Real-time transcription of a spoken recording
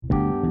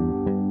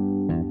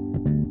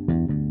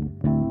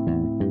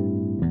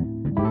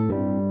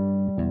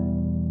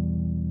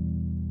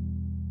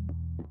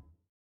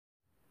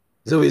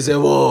So we say,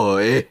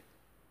 boy.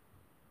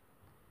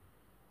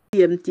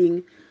 Same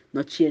thing,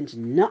 not change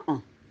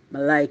nothing. I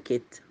like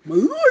it. I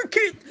like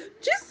it.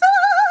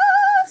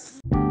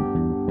 Jesus!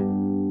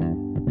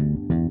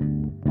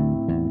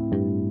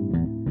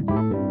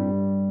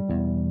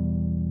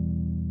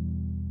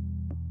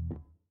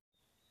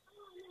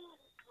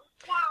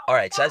 All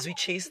right, so as we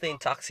chase the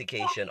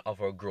intoxication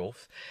of our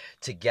growth,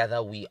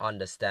 together we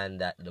understand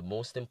that the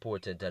most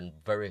important and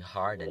very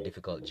hard and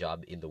difficult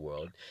job in the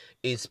world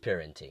is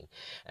parenting.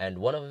 And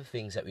one of the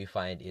things that we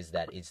find is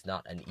that it's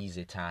not an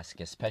easy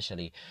task,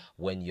 especially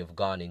when you've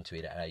gone into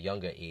it at a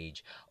younger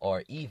age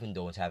or even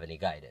don't have any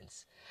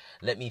guidance.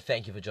 Let me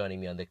thank you for joining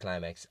me on The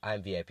Climax.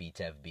 I'm VIP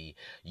TevB.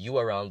 You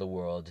around the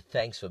world,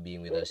 thanks for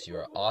being with us.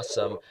 You're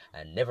awesome.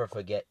 And never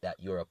forget that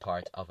you're a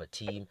part of a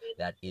team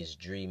that is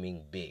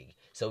dreaming big.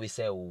 So we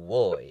say,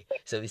 "Woy."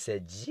 So we say,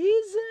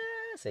 "Jesus."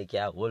 Say,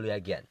 "Yeah, will we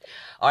again?"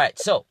 All right,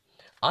 so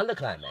on The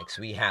Climax,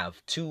 we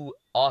have two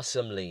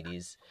awesome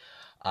ladies.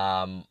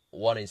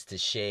 One is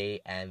Tashay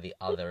and the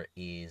other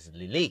is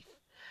Leleith.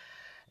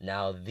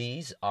 Now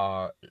these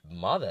are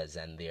mothers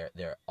and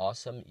they're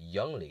awesome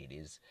young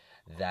ladies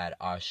that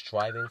are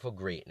striving for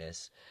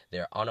greatness.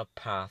 They're on a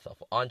path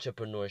of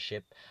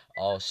entrepreneurship,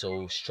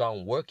 also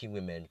strong working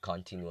women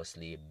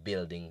continuously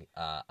building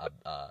a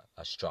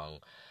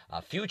strong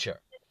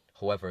future.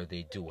 However,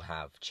 they do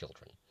have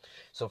children.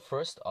 So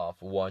first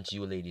off, I want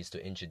you ladies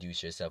to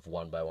introduce yourself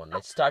one by one.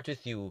 Let's start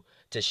with you,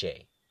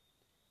 Tashay.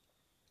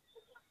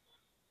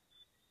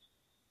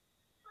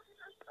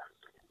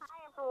 Hi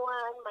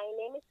everyone, my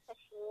name is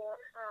Tashay.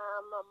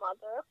 I'm a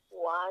mother of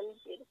one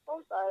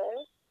beautiful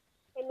daughter.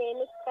 Her name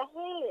is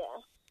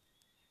Cahelia.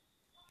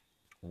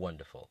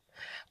 Wonderful.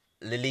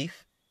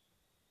 Leleith.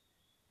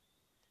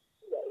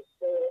 Yes,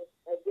 so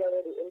as you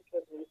already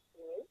introduced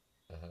me,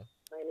 Uh-huh.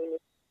 my name is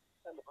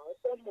I'm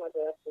also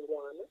mother of the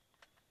one,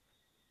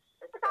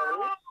 a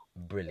son.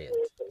 Brilliant,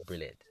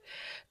 brilliant.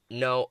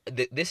 Now,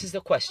 this is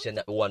the question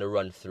that we want to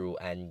run through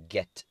and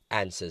get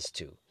answers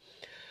to.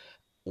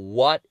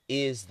 What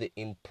is the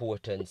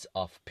importance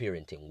of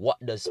parenting? What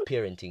does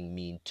parenting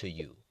mean to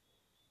you?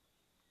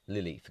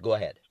 Leleith, go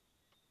ahead.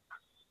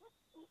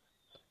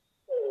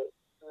 So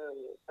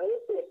I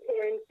would say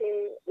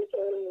parenting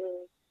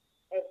becomes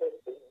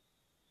everything.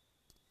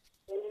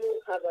 When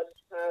you have a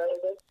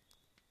child,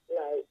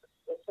 like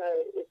the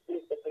child is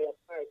basically a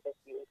part of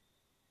you.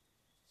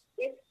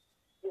 If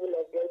you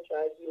love your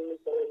child, you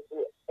will go and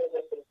do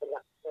everything for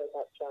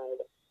that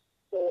child.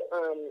 So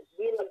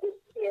being a good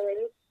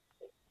parent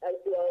as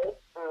well,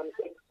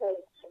 it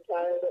helps the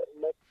child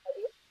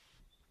mentally,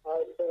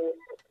 also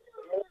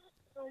involve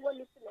the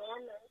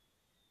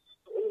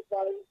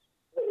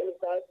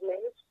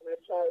involvement in a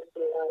child's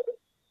life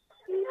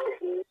needs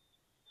to be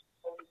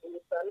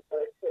foundation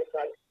for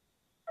total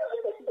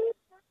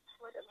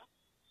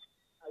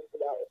as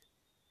well.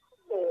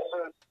 So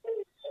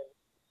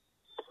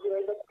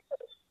you're the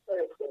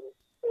person,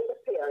 you're the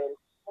parent,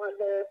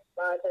 mother,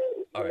 father,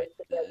 if All you right,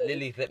 live together.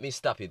 Leleith, let me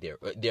stop you there.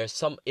 There are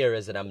some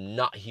areas that I'm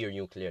not hearing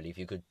you clearly. If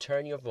you could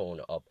turn your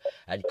phone up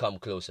and come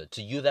closer.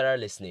 To you that are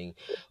listening,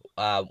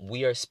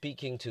 we are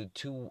speaking to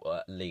two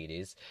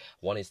ladies.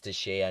 One is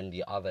Tashay and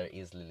the other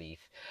is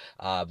Leleith.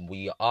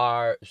 We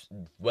are,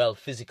 well,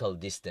 physical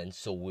distance,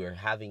 so we're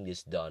having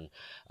this done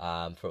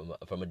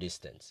from a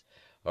distance.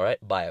 All right,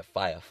 by a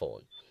fire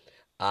phone.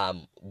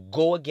 Um,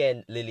 Go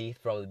again, Leleith,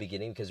 from the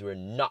beginning because we're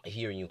not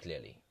hearing you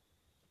clearly.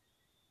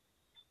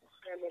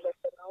 Hear me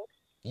better now?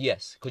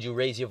 Yes, could you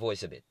raise your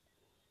voice a bit?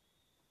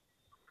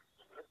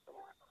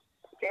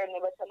 Hear me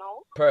better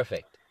now?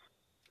 Perfect.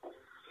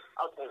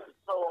 Okay,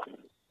 so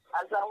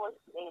as I was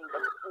saying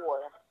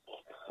before,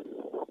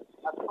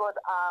 a good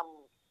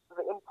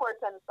the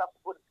importance of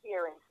good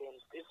parenting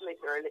is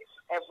literally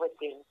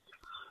everything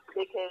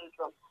because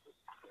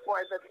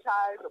for the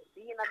child,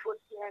 being a good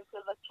parent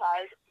to the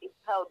child, it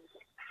helps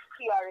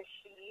he or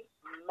she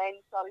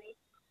mentally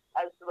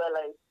as well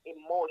as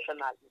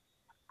emotionally.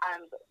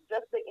 And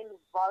just the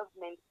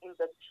involvement in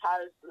the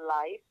child's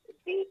life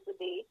day to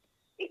day,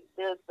 it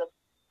builds the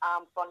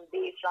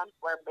foundation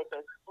for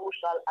better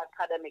social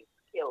academic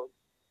skills.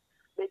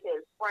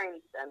 Because, for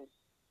instance,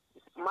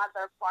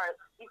 mother part,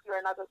 if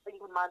you're not a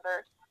single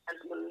mother and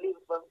you live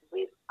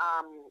with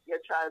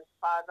your child's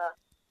father,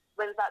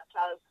 when that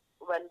child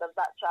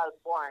that child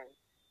born,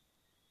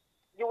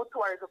 you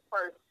two are the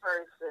first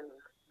person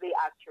they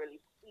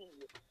actually see.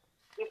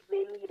 If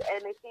they need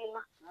anything,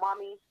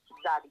 mommy,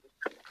 daddy,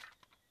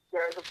 you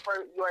are the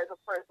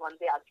first one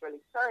they actually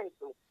turn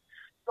to.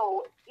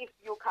 So if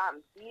you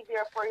can be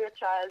there for your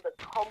child,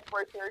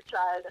 comfort your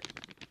child,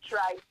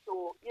 try to,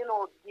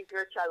 give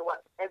your child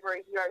whatever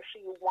he or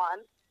she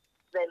wants,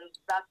 then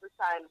that's the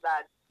time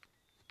that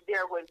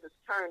they're going to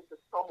turn to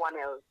someone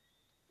else,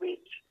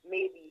 which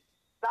maybe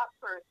that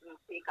person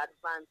take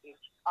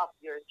advantage of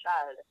your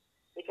child.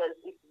 Because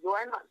if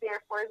you're not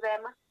there for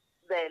them,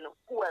 then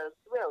who else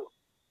will?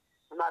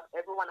 Not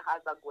everyone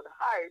has a good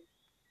heart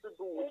to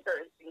do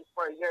certain things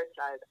for your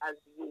child as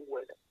you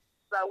would.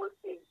 So I would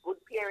say good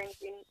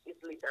parenting is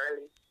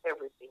literally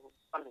everything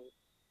for me.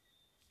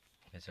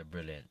 It's a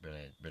brilliant,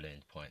 brilliant,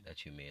 brilliant point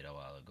that you made a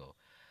while ago.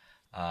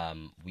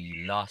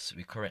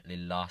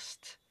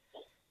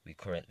 We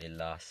currently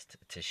lost,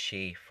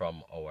 Tashay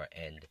from our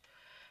end.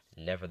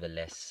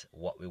 Nevertheless,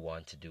 what we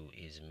want to do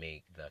is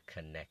make the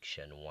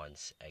connection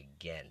once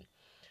again.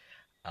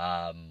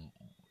 Um,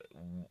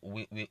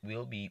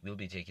 we'll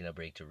be taking a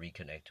break to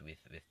reconnect with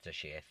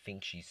Tashay. I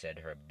think she said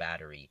her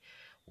battery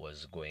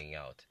was going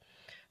out.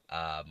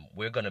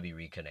 We're gonna be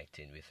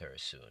reconnecting with her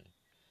soon,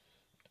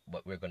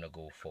 but we're gonna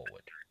go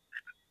forward.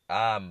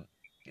 Um,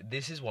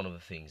 this is one of the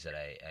things that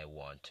I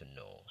want to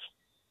know.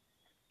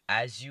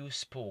 As you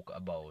spoke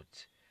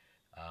about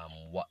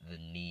what the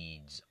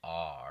needs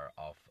are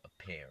of a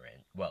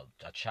parent, well,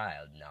 a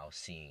child now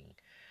seeing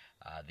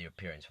their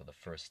parents for the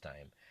first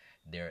time,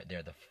 they're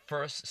the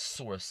first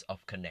source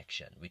of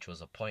connection, which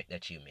was a point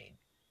that you made.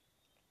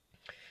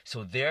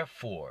 So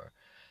therefore,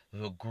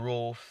 the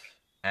growth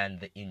and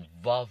the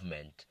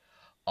involvement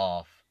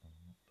of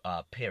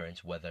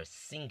parents, whether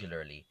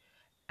singularly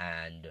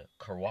and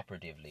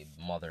cooperatively,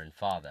 mother and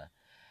father,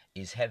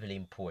 is heavily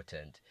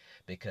important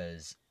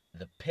because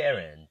the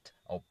parent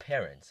or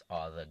parents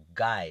are the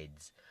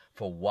guides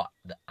for what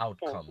the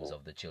outcomes Mm-hmm.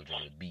 of the children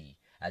will be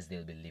as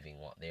they'll be living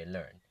what they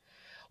learn.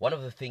 One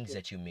of the things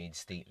that you made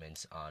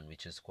statements on,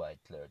 which is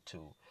quite clear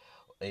too,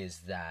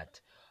 is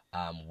that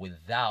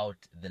without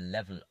the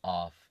level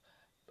of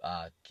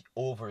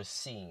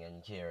overseeing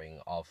and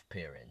caring of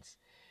parents,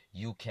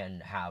 you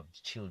can have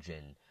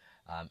children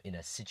in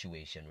a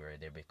situation where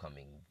they're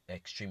becoming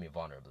extremely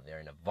vulnerable. They're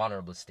in a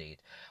vulnerable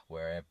state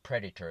where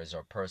predators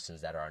or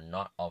persons that are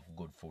not of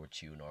good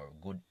fortune or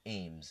good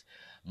aims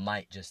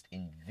might just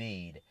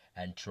invade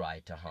and try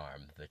to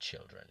harm the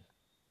children.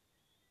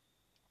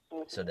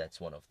 So Mm-hmm. that's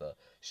one of the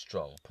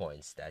strong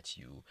points that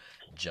you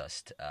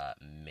just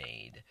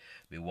made.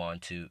 We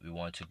want to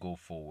go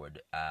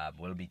forward.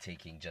 We'll be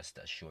taking just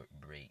a short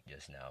break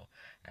just now,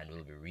 and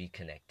we'll be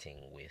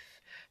reconnecting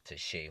with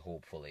Tashay.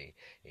 Hopefully,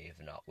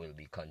 if not, we'll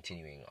be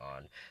continuing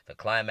on. The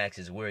climax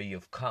is where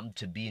you've come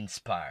to be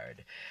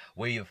inspired,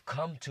 where you've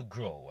come to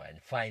grow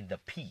and find the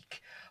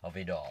peak of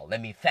it all.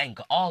 Let me thank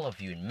all of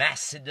you in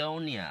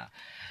Macedonia,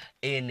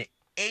 in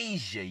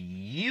Asia,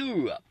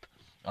 Europe,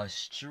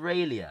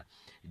 Australia,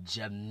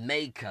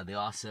 Jamaica, the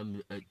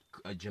awesome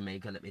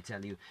Jamaica, let me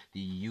tell you, the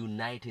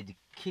United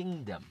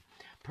Kingdom,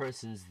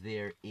 persons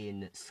there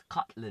in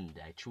Scotland.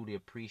 I truly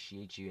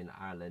appreciate you in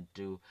Ireland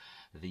too,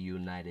 the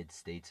United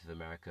States of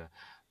America,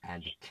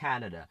 and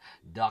Canada.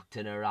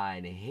 Dr.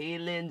 Narayan,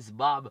 Halens,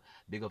 Bob,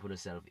 big up on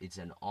yourself. It's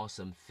an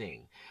awesome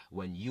thing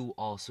when you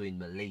also in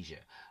Malaysia.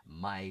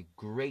 My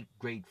great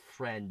great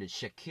friend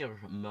Shakir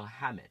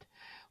Mohammed,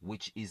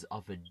 which is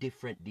of a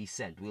different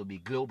descent, will be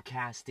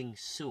globecasting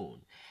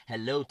soon.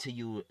 Hello to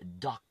you,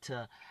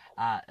 Dr.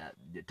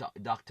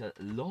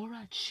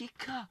 Laura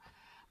Chica.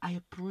 I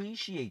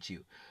appreciate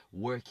you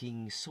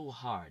working so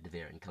hard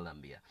there in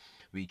Colombia.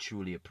 We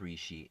truly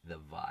appreciate the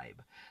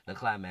vibe. The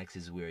climax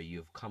is where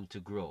you've come to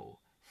grow.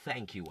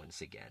 Thank you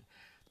once again.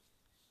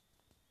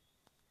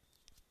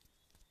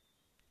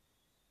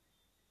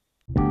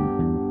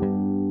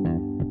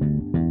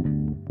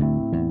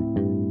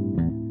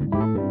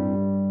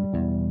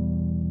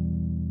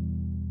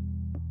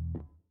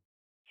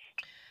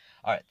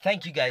 All right,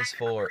 thank you guys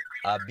for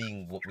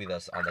being with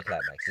us on the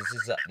climax.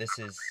 This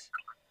is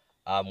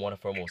one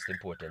of our most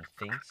important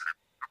things.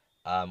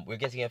 We're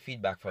getting a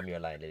feedback from your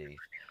line,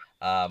 Leleith.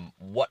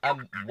 What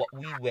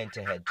we went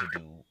ahead to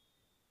do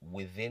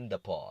within the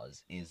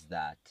pause is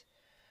that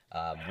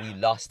we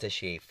lost a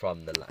Shay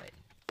from the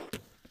line,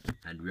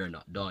 and we're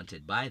not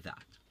daunted by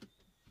that.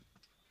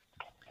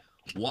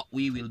 What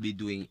we will be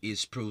doing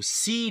is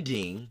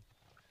proceeding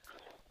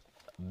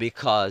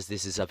because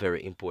this is a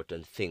very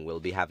important thing. We'll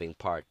be having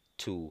part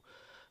two.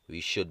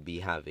 We should be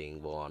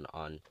having one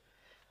on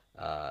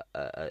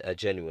a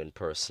genuine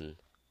person,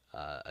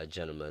 a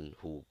gentleman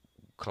who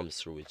comes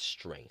through with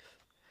strength.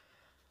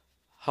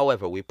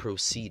 However, we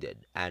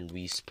proceeded and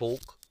we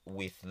spoke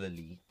with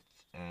Leleith,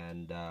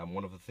 and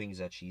one of the things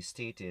that she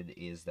stated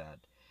is that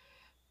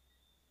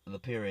the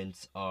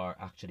parents are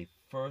actually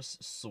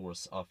first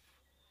source of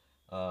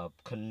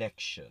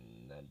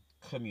connection and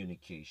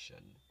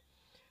communication.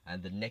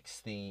 And the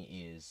next thing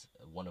is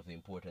one of the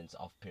importance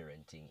of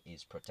parenting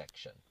is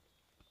protection.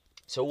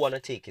 So we want to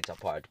take it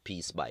apart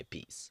piece by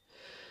piece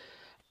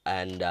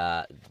and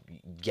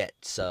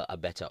get a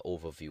better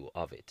overview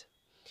of it.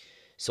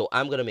 So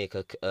I'm gonna make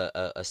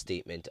a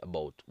statement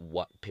about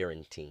what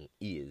parenting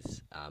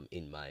is,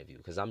 in my view,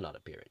 because I'm not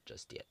a parent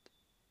just yet.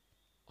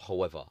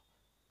 However,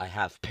 I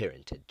have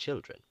parented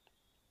children.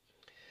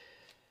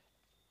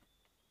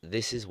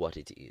 This is what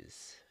it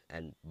is.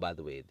 And by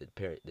the way,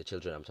 the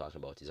children I'm talking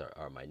about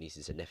are my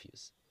nieces and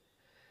nephews.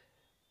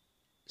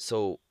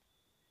 So,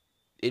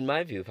 in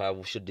my view, if I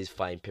should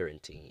define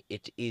parenting,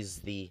 it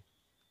is the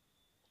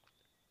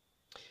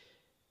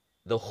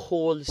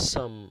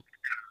wholesome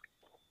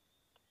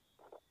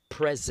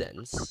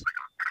presence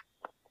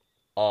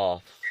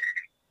of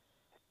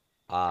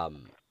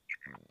um,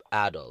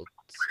 adults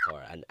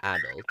or an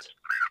adult,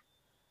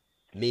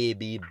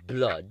 maybe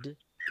blood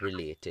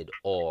related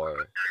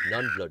or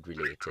non-blood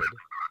related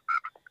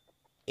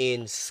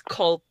in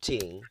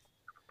sculpting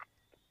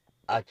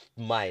a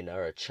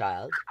minor, a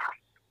child,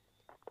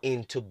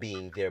 into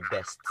being their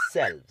best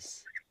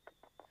selves.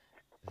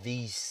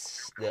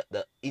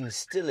 The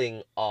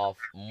instilling of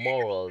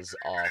morals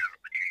of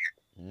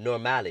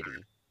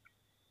normality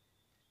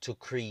to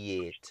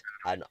create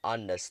an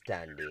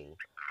understanding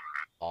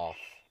of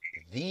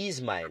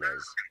these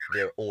minors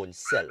their own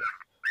self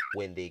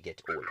when they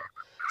get older.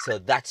 So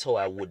that's how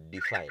I would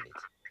define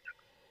it.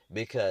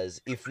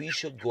 Because if we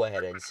should go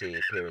ahead and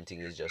say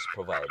parenting is just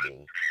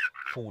providing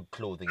food,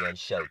 clothing, and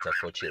shelter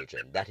for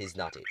children, that is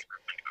not it.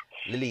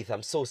 Leleith,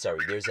 I'm so sorry.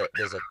 There's a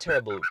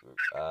terrible.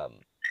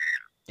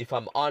 If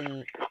I'm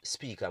on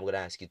speaker, I'm gonna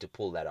ask you to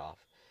pull that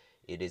off.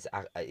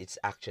 It's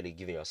actually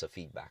giving us a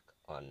feedback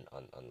on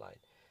online.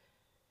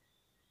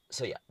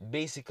 So yeah,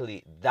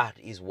 basically that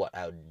is what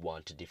I would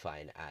want to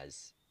define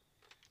as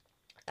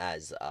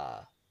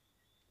uh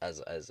as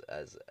as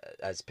as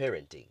as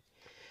parenting,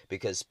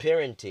 because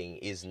parenting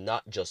is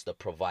not just the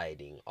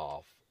providing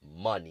of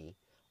money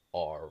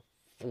or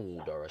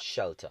food or a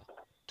shelter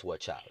to a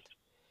child.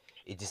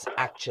 It is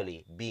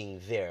actually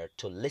being there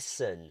to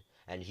listen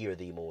and hear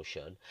the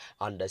emotion,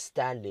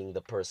 understanding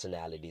the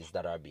personalities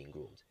that are being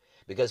groomed.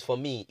 Because for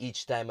me,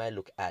 each time I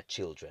look at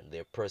children,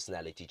 their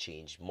personality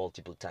change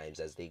multiple times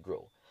as they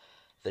grow.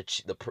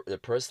 The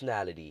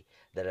personality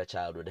that a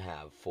child would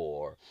have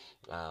for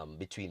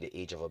between the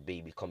age of a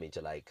baby coming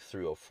to like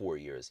 3 or 4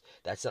 years,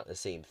 that's not the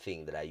same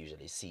thing that I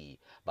usually see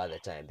by the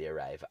time they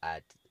arrive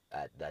at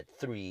that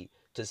 3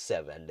 to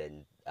 7,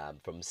 then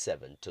from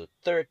 7 to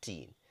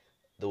 13.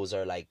 Those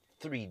are like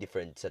three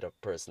different set of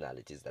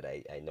personalities that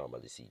I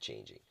normally see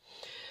changing.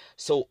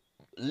 So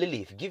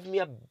Lilith, give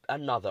me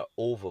another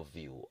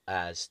overview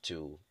as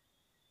to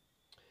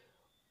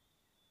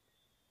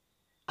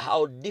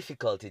how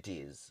difficult it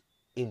is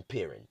in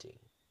parenting.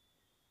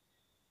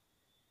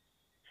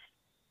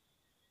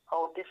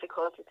 How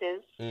difficult it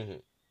is? Mm-hmm.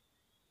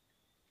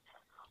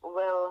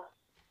 Well,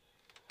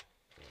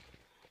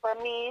 for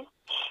me,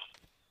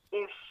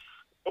 if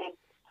it's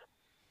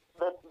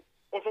the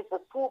if it's a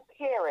two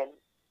parent,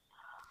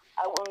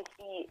 I won't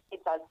see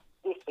it as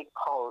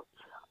difficult,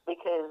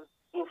 because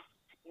if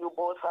you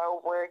both are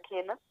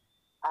working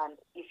and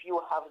if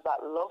you have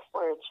that love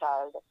for a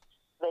child,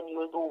 then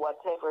you'll do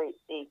whatever it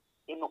takes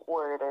in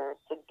order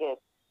to get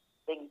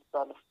things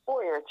done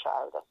for your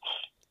child.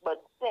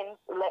 But since,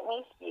 let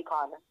me speak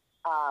on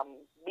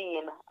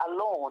being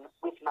alone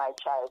with my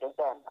child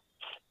then,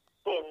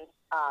 since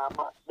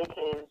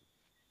because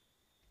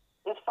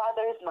his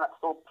father is not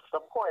so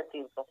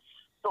supportive.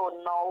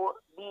 So now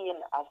being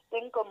a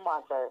single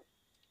mother,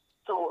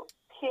 to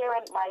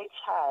parent my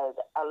child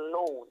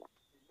alone,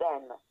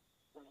 then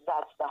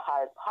that's the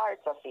hard part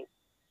of it.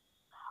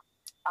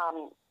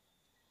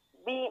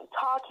 Being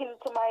talking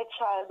to my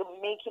child,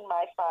 making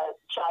my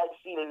child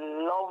feel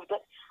loved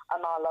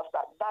and all of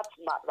that, that's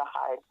not the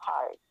hard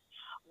part.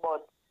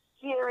 But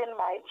hearing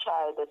my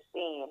child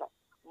saying,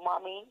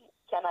 "Mommy,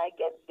 can I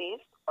get this?"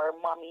 or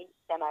 "Mommy,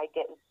 can I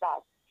get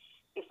that?"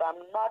 If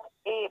I'm not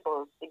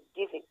able to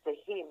give it to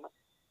him,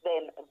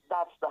 then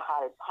that's the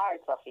hard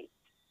part of it.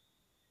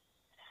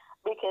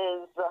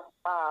 Because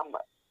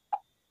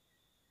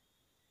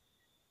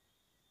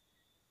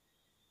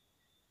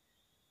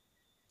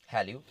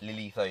Hello,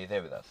 Lilith, are you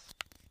there with us?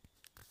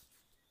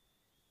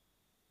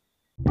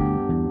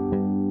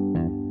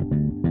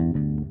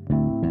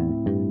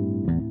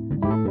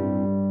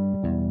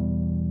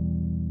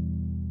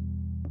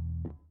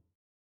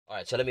 All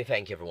right, so let me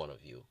thank every one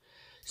of you.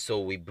 So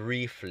we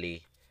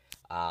briefly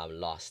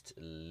lost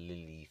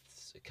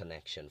Lilith's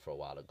connection for a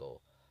while ago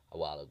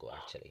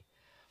actually.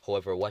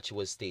 However, what she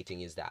was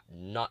stating is that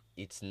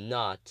it's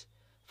not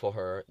for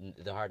her.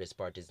 The hardest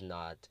part is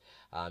not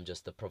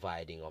just the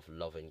providing of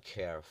love and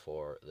care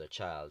for the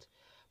child,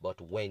 but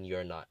when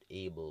you're not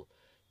able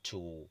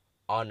to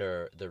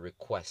honor the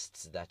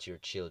requests that your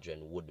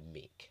children would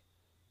make.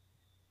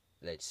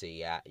 Let's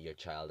say your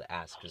child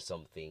asks for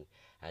something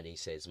and he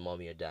says,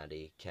 "Mommy or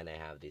Daddy, can I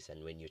have this?"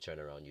 And when you turn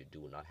around, you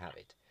do not have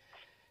it.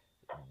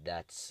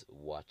 That's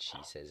what she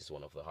says is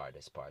one of the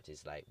hardest parts.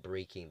 It's like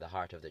breaking the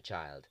heart of the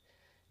child,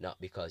 not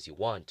because you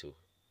want to,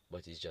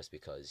 but it's just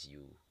because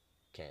you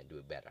can't do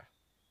it better.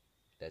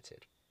 That's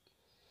it.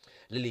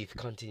 Lilith,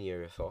 continue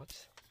your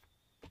thoughts.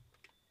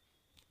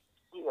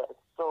 yes,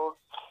 so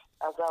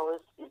as I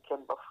was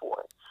speaking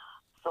before,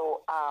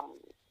 so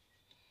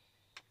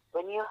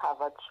when you have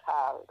a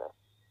child,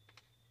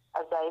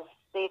 as I've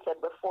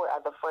stated before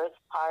at the first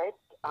part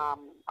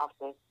of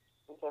this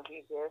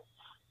interview here,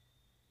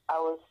 I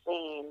was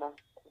saying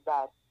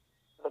that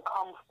the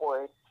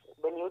comfort,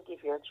 when you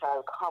give your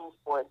child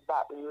comfort,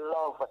 that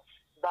love,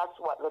 that's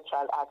what the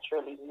child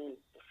actually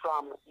needs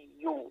from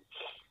you.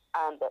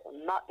 And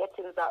not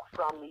getting that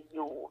from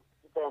you,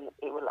 then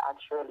it will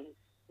actually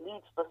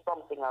lead to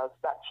something else.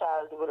 That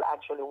child will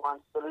actually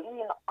want to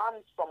lean on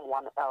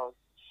someone else.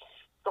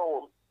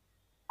 So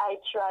I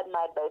tried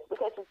my best,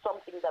 because it's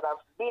something that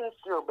I've been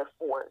through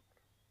before.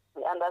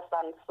 You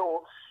understand?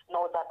 So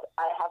now that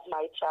I have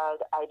my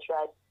child, I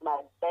tried my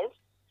best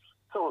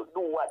to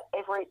do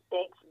whatever it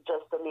takes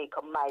just to make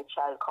my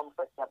child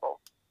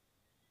comfortable.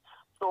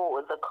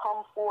 So the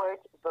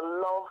comfort, the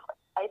love,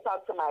 I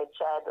talk to my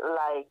child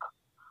like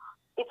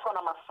it's one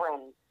of my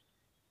friends.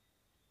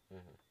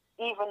 Mm-hmm.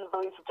 Even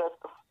though it's just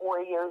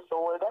 4 years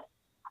old,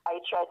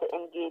 I try to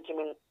engage him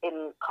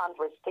in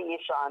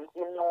conversations,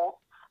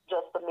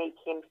 just to make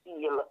him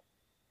feel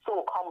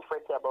so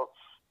comfortable.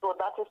 So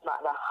that is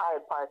not the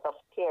hard part of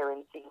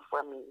parenting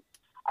for me,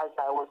 as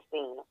I was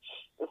saying.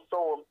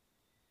 So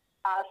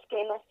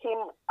asking him,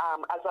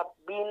 as a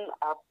being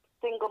a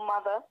single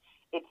mother,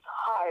 it's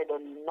hard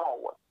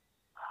now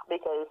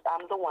because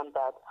I'm the one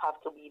that have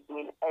to be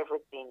doing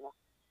everything.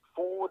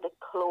 Food,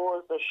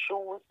 clothes, the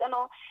shoes,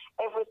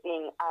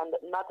 everything. And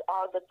not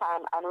all the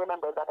time. And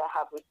remember that I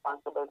have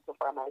responsibility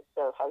for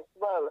myself as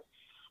well.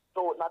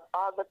 So not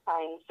all the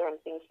time certain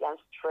things can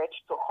stretch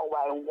to how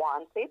I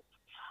want it.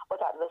 But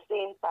at the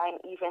same time,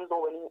 even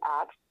though when he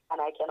asks and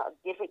I cannot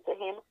give it to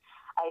him,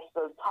 I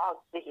still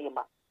talk to him.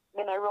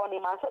 Me I run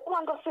him and say, "Come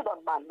on, go sit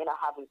down, man." Me I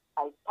have it.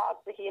 I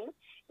talk to him.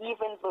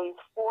 Even though he's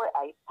 4,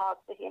 I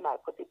talk to him. I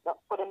put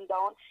him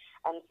down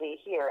and say,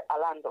 "Here,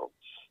 Orlando,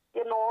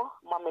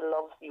 mommy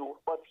loves you,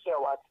 but here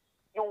what?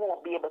 You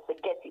won't be able to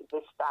get it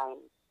this time."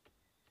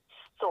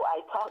 So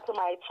I talk to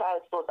my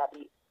child so that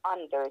he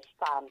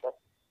understands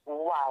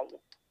why.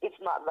 It's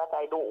not that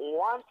I don't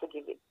want to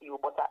give it to you,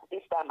 but at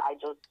this time I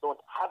just don't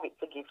have it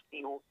to give to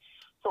you.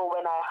 So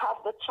when I have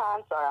the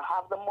chance or I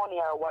have the money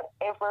or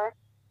whatever,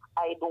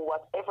 I do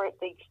whatever it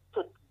takes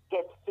to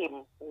get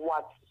him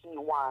what he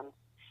wants.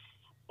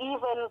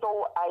 Even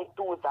though I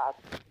do that,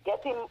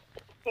 getting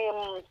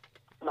him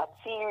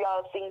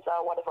material things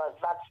or whatever,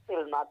 that's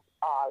still not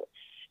all.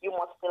 You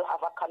must still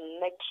have a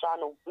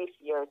connection with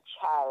your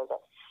child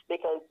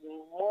because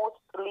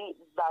mostly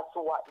that's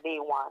what they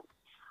want.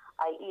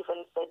 I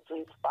even said to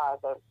his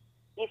father,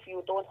 if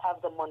you don't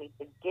have the money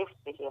to give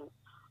to him,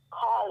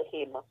 call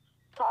him,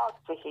 talk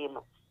to him,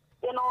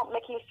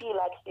 make him feel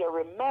like you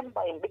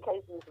remember him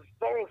because he's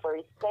very,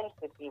 very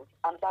sensitive.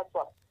 And that's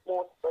what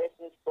most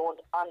persons don't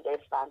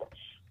understand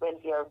when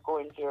they are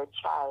going to your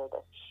child.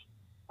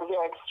 They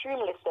are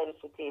extremely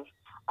sensitive.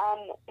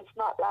 And it's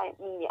not like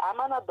me. I'm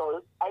an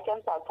adult. I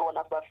can talk to one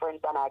of my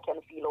friends and I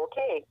can feel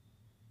okay.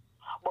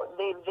 But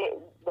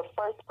the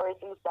first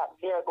persons that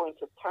they're going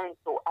to turn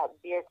to at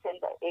their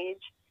tender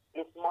age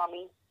is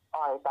mommy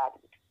or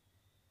daddy.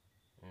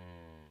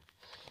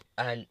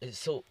 Mm. And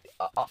so,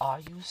 are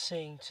you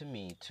saying to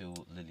me, to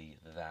Lily,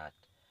 that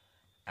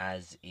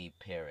as a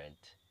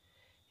parent,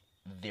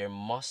 there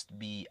must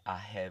be a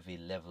heavy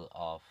level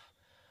of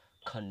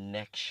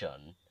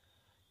connection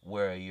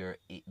where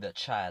the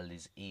child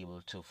is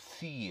able to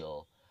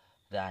feel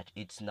that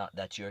it's not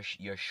that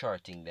you're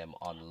shorting them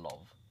on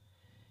love,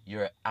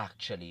 you're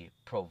actually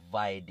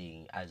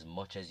providing as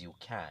much as you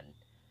can,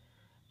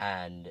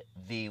 and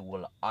they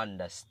will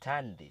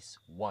understand this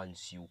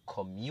once you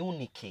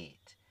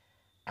communicate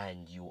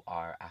and you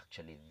are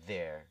actually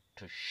there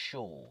to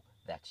show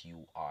that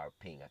you are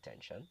paying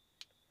attention.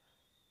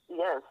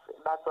 Yes,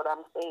 that's what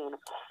I'm saying.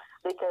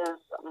 Because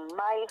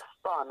my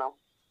son,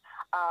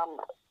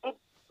 it,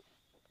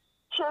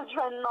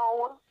 children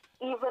know,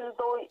 even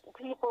though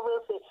people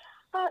will say,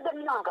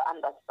 they're not going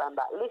to understand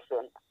that.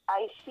 Listen,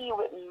 I see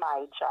with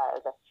my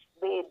child,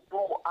 they do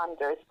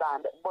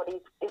understand, but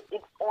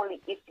it's only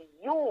if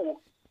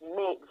you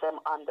make them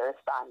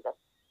understand.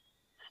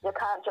 You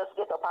can't just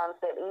get up and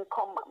say,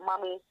 come,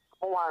 mommy,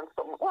 I want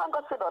something. Oh, I'm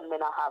going to sit down, me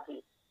not have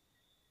it.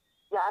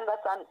 You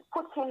understand?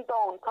 Put him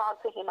down, talk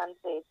to him and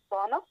say,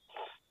 son,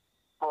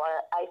 or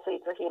I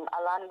say to him,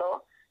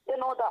 Orlando, you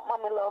know that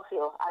mommy loves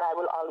you and I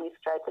will always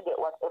try to get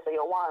whatever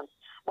you want.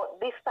 But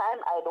this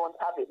time I don't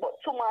have it. But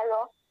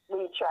tomorrow,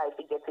 we try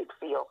to get it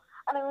for you.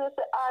 And he will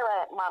say, all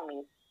right,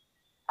 mommy.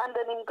 And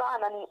then he's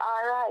gone and he,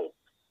 all right.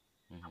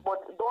 Mm-hmm.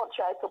 But don't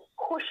try to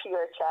push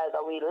your child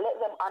away. Let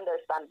them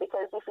understand.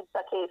 Because if it's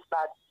a case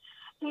that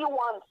he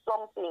wants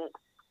something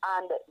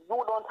and you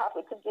don't have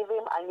it to give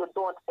him and you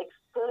don't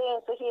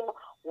explain to him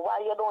why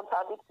you don't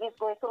have it, he's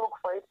going to look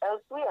for it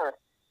elsewhere.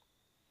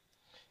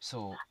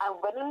 So, and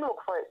when you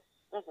look for it,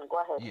 go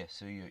ahead. yeah,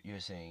 so you're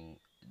saying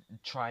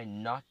try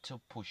not to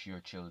push your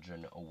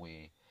children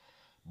away,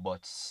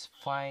 but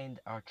find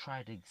or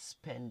try to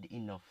spend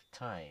enough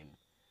time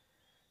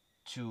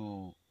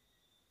to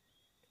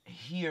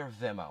hear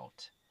them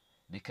out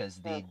because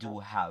they do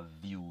have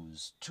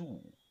views too.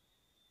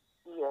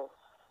 Yes.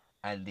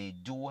 And they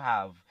do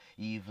have,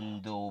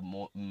 even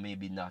though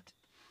maybe not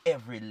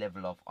every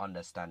level of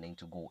understanding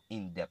to go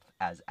in depth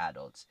as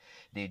adults,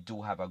 they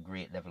do have a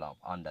great level of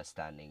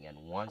understanding, and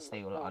once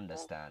they will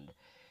understand,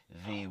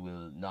 they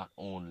will not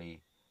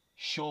only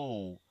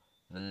show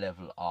the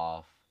level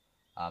of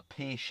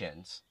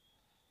patience,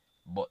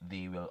 but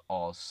they will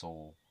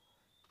also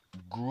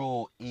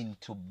grow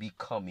into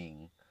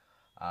becoming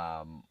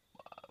um,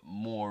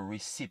 more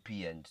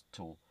recipient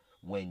to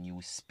when you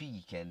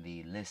speak, and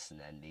they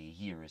listen and they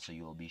hear it, so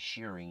you'll be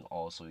sharing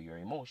also your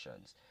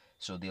emotions.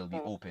 so they'll be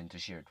Mm. open to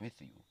share it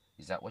with you.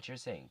 Is that what you're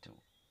saying too?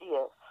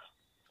 Yes.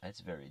 That's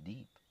very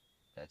deep.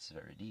 That's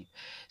very deep.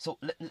 So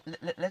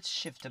let's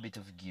shift a bit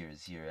of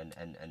gears here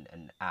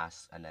and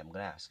ask, and I'm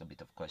gonna ask a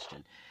bit of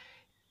question.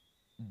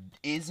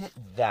 Is it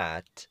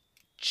that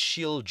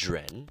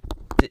children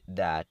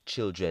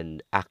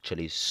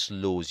actually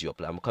slows you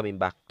up? I'm coming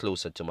back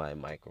closer to my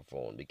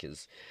microphone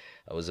because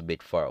I was a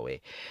bit far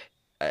away,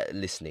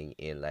 listening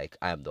in like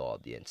I'm the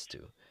audience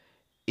too.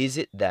 Is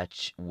it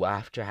that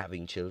after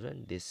having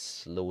children, this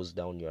slows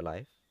down your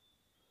life?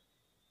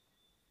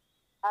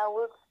 I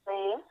would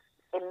say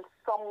in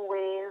some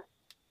ways,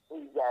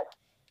 yes.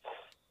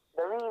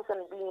 The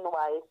reason being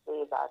why I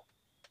say that,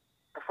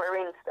 for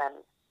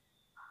instance,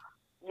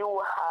 you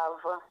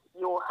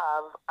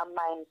have a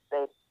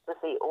mindset to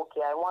say,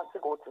 okay, I want to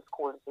go to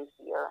school this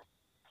year.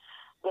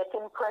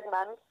 Getting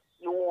pregnant,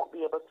 you won't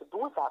be able to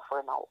do that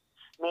for now.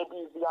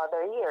 Maybe the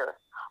other year,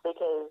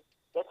 because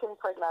getting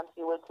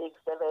pregnancy will take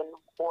 7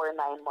 or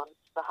 9 months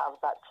to have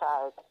that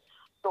child.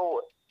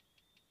 So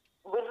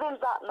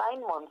within that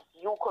 9 months,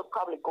 you could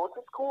probably go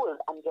to school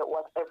and get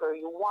whatever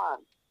you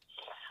want.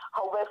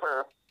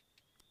 However,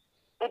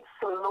 it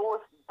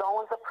slows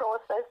down the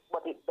process,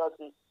 but it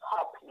doesn't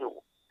stop you.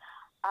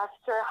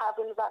 After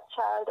having that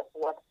child,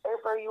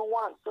 whatever you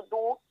want to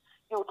do,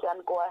 you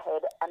can go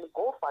ahead and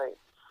go for it.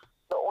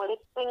 The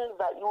only thing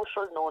that you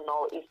should know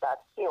now is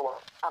that, here,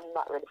 I'm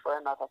not ready for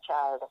another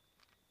child.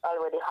 I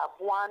already have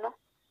one.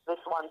 This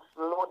one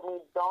slowed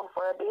me down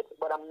for a bit,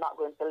 but I'm not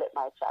going to let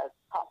my child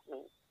stop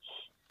me.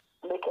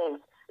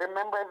 Because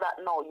remember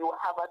that now you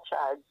have a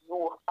child,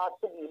 you have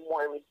to be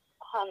more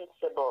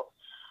responsible.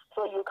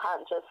 So you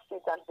can't just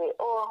sit and say,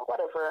 oh,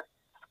 whatever,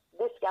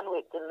 this can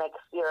wait till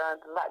next year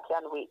and that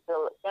can wait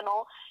till,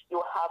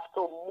 you have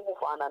to move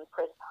on and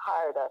press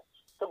harder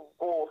to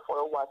go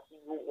for what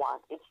you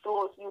want. It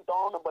slows you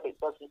down, but it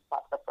doesn't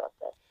stop the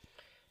process.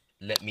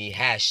 Let me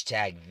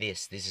hashtag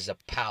this. This is a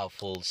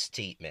powerful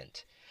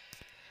statement.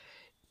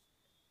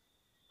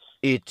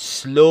 It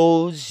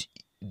slows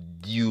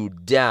you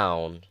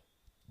down,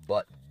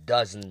 but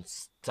doesn't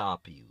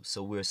stop you.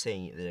 So we're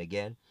saying it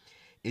again.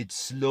 It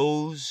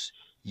slows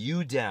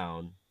you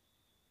down,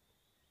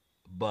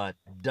 but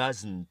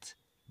doesn't,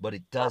 but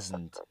it Stop the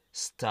doesn't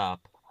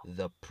stop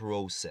the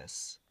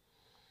process.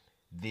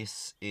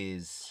 This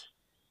is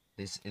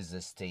this is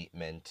a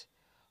statement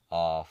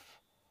of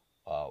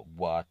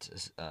what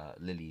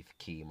Leleith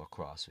came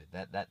across with.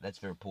 That's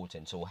very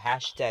potent. So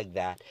hashtag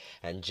that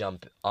and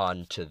jump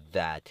on to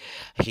that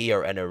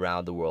here and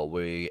around the world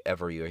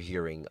wherever you're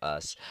hearing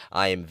us.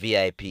 I am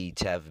VIP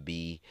Tev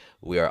B.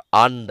 We are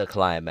on the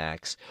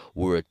climax.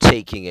 We're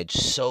taking it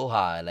so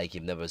high like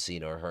you've never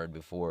seen or heard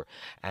before,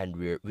 and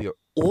we're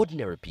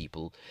ordinary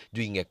people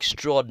doing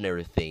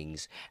extraordinary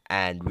things,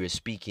 and we're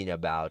speaking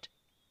about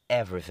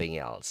everything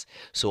else.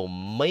 So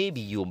maybe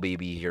you may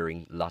be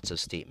hearing lots of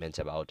statements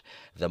about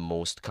the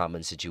most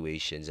common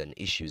situations and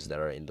issues that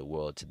are in the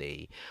world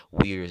today.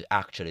 We're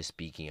actually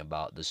speaking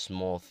about the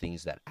small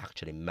things that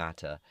actually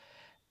matter,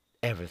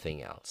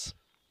 everything else.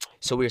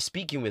 So we're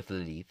speaking with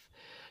Leleith.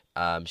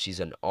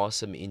 She's an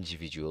awesome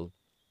individual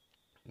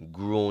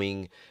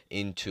growing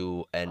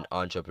into an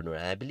entrepreneur.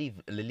 And I believe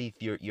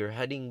Leleith, you're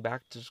heading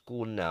back to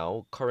school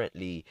now,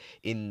 currently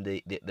in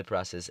the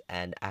process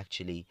and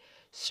actually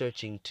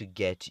searching to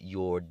get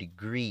your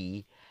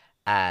degree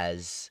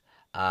as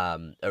a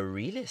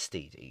real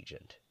estate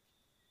agent.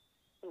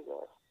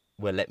 yes.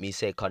 Well, let me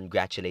say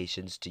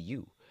congratulations to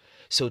you.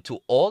 So, to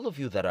all of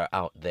you that are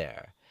out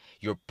there,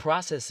 your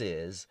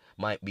processes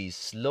might be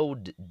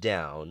slowed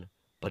down,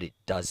 but it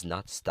does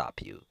not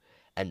stop you.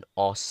 An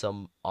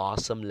awesome,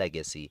 awesome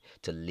legacy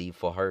to leave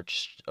for her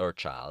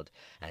child,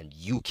 and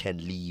you can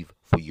leave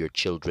for your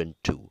children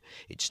too.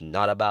 It's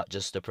not about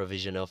just the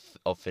provision of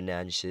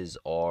finances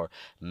or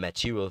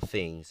material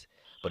things,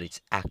 but it's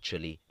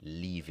actually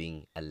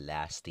leaving a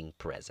lasting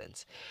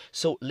presence.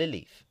 So,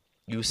 Lilith,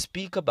 you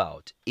speak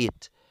about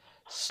it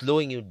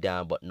slowing you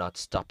down but not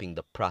stopping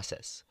the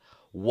process.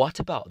 What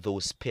about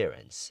those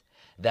parents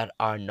that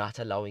are not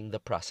allowing the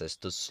process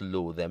to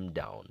slow them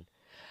down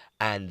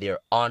and they're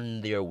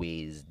on their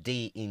ways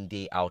day in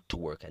day out to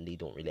work and they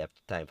don't really have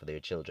time for their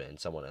children and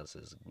someone else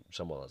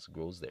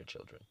grows their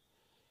children?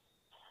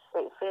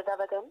 Wait, say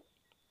that again?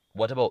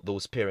 What about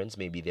those parents?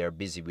 Maybe they're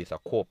busy with a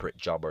corporate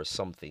job or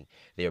something.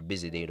 They're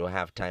busy. They don't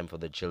have time for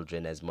the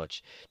children as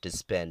much to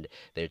spend.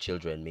 Their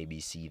children maybe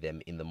see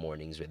them in the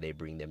mornings where they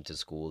bring them to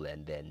school,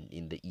 and then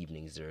in the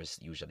evenings they're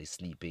usually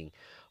sleeping,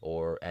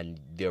 or and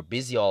they're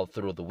busy all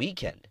through the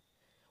weekend.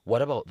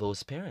 What about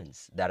those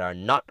parents that are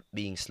not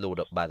being slowed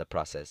up by the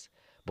process,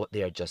 but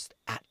they are just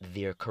at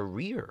their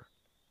career?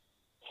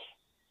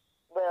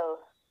 Well,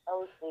 I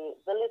would say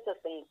the little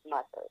things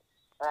matter,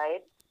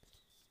 right?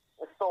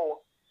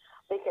 So,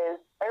 because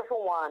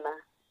everyone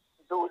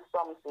do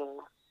something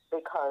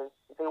because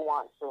they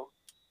want to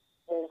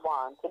move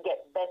on, to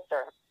get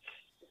better.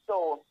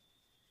 So,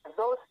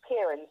 those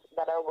parents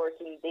that are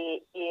working day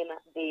in,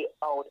 day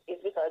out is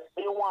because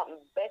they want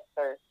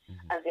better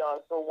Mm-hmm. and they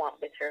also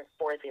want better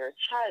for their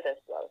child as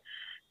well.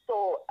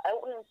 So I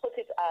wouldn't put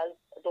it as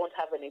don't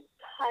have any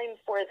time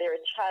for their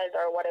child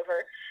or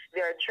whatever.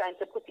 They're trying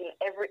to put in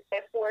every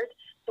effort.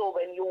 So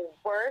when you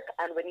work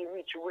and when you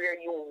reach where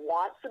you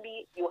want to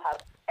be, you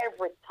have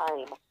every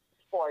time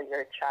for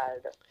your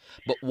child.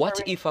 But For what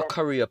if a instance,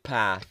 career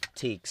path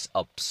takes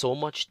up so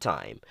much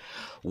time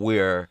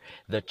where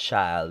the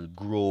child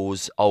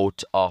grows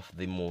out of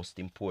the most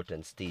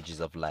important stages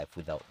of life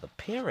without the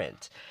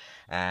parent?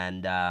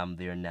 And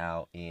they're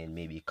now in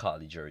maybe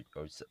college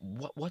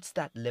what's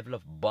that level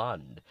of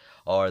bond?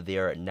 Or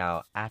they're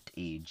now at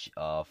age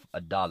of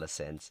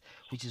adolescence,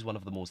 which is one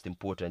of the most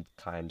important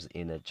times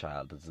in a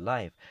child's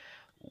life.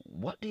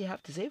 What do you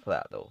have to say for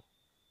that, though?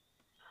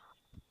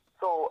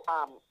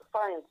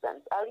 for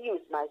instance, I'll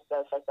use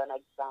myself as an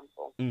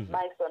example. Hmm.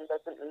 My son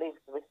doesn't live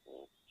with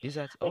me Is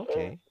that because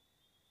okay?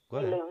 Go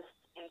he ahead. lives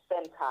in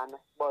St. Anne,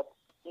 but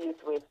he's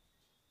with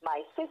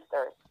my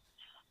sister.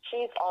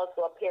 She's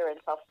also a parent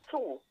of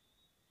two.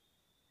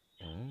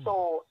 Mm.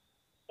 So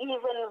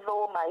even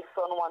though my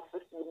son wants to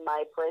see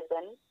my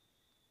presence,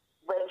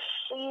 when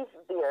she's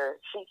there,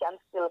 she can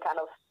still kind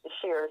of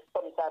share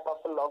some type of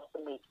love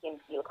to make him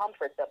feel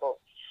comfortable.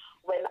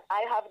 When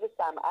I have the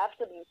time, I have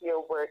to be here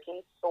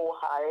working so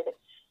hard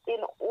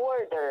in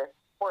order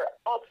for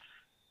us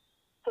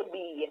to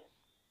be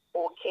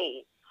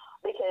okay.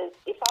 Because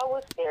if I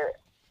was there,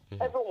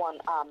 Mhm. everyone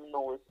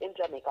knows in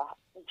Jamaica,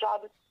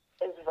 jobs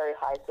is very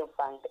hard to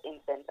find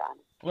in St. Anne.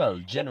 Well,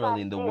 If generally I'm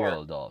in the there,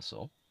 world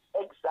also.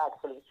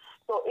 exactly.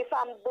 So if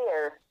I'm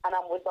there and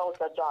I'm without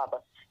a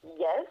job,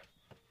 yes,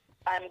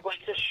 I'm going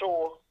to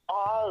show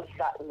all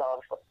that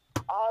love,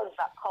 all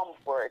that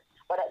comfort.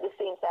 But at the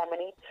same time,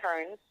 when he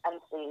turns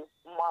and says,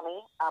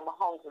 Mommy, I'm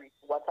hungry,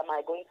 what am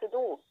I going to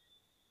do?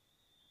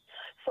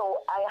 So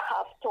I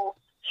have to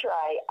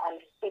try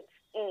and fit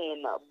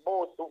in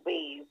both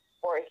ways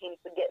for him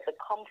to get the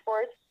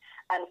comfort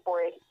and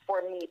for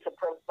me to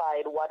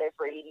provide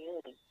whatever he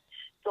needs.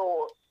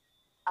 So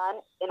I'm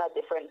in a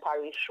different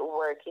parish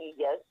working,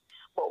 yes.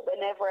 But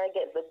whenever I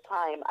get the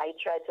time, I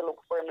try to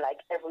look for him like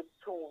every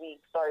 2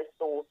 weeks or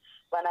so.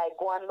 When I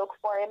go and look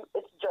for him,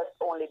 it's just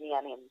only me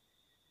and him.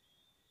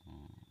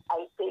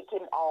 I take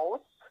him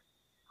out.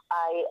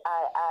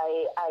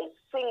 I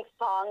sing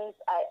songs.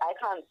 I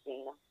can't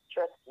sing.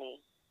 Trust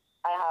me.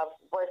 I have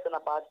worse than a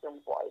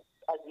bathroom voice,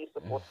 as you're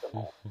supposed to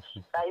know.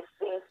 I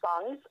sing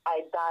songs.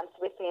 I dance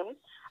with him.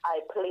 I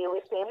play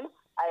with him.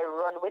 I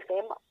run with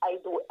him. I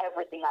do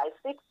everything. I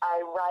sit. I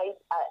ride.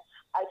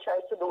 I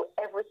try to do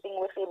everything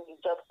with him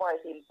just for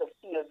him to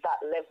feel that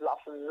level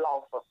of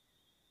love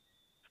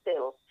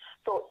still.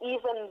 So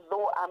even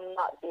though I'm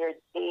not there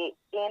day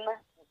in,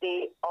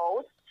 day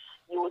out,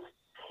 you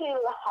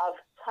still have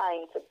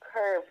time to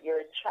curve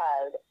your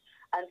child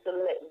and to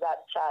let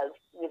that child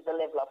see the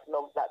level of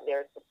love that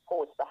they're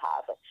supposed to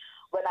have.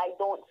 When I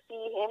don't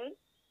see him,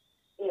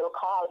 he'll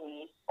call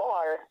me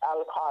or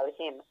I'll call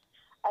him.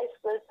 I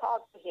still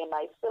talk to him.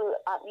 I still,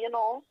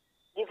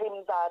 give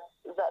him that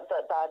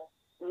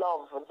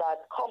love, that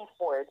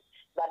comfort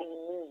that he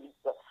needs.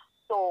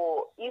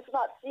 So he's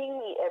not seeing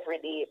me every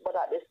day, but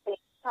at the same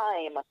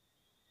time,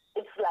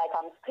 it's like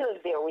I'm still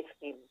there with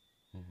him.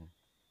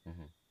 Hmm.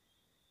 Hmm.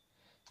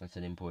 That's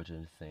an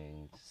important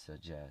thing to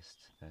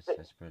suggest. That's Can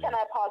brilliant.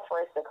 I pause for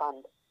a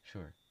second?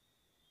 Sure.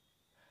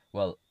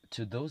 Well,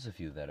 to those of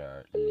you that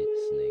are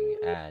listening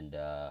and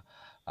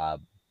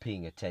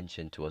paying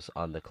attention to us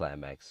on the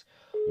climax,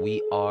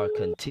 we are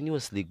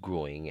continuously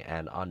growing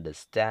and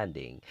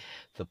understanding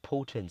the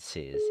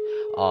potencies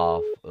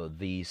of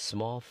the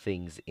small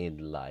things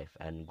in life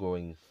and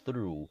going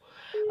through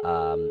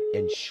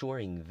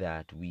ensuring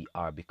that we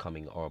are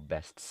becoming our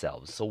best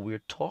selves. So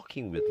we're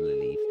talking with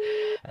Leleith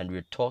and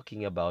we're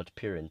talking about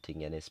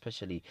parenting and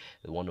especially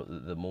one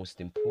of the most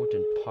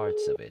important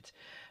parts of it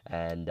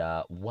and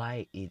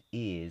why it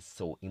is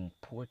so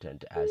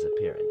important as a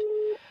parent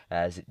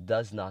as it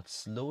does not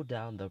slow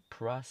down the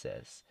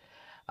process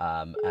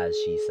as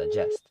she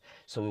suggests.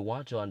 So we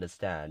want to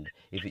understand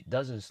if it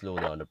doesn't slow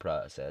down the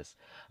process,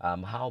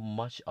 how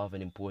much of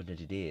an important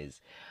it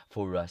is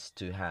for us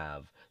to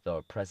have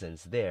our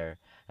presence there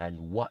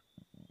and what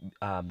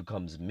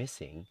becomes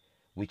missing,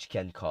 which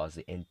can cause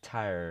the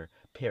entire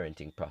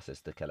parenting process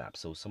to collapse.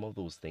 So some of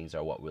those things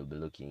are what we'll be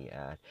looking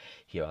at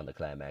here on the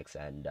climax.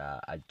 And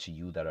to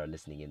you that are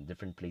listening in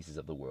different places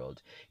of the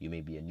world, you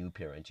may be a new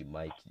parent, you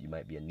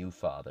might be a new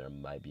father,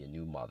 might be a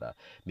new mother,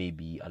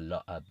 maybe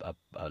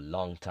a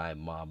long time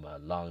mom, a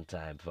long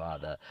time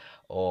father,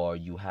 or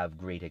you have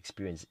great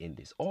experience in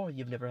this, or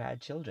you've never had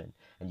children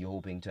and you're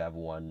hoping to have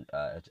one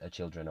a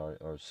children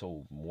or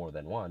so more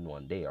than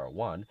one day or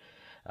one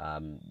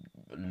um,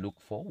 look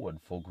forward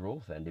for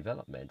growth and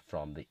development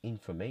from the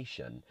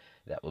information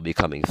that will be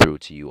coming through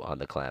to you on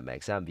the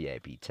Climax and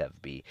VIP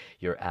TevB.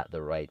 You're at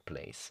the right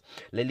place.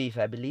 Leleith,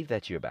 I believe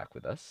that you're back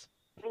with us.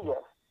 Yes.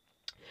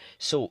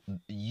 So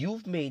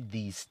you've made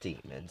these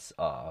statements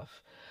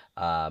of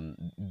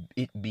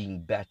it being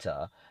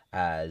better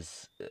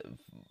as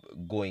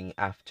going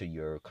after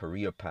your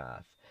career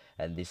path,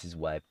 and this is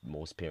why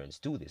most parents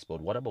do this. But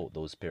what about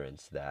those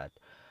parents that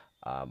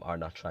are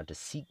not trying to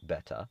seek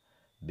better,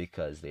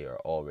 because they are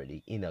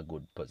already in a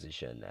good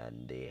position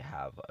and they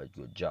have a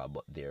good job,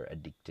 but they're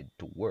addicted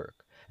to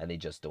work and they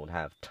just don't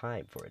have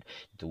time for it.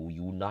 Do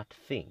you not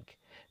think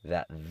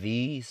that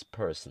these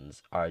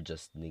persons are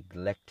just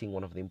neglecting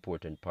one of the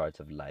important parts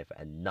of life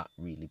and not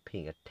really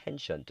paying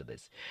attention to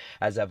this?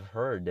 As I've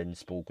heard and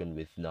spoken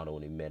with not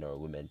only men or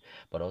women,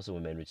 but also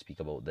women would speak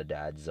about the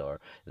dads, or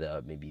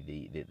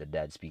maybe the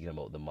dad speaking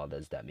about the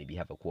mothers that maybe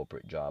have a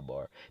corporate job,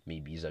 or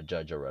maybe he's a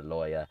judge or a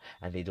lawyer,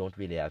 and they don't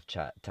really have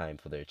time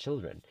for their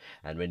children.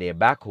 And when they're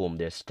back home,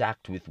 they're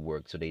stacked with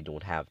work, so they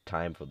don't have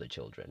time for the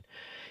children.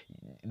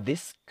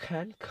 This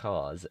can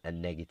cause a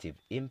negative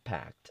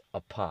impact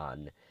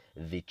upon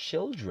the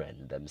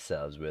children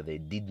themselves, where they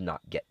did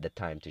not get the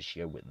time to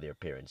share with their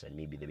parents and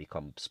maybe they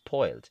become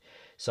spoiled.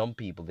 Some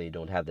people, they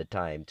don't have the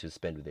time to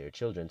spend with their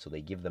children, so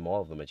they give them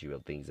all of the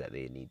material things that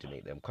they need to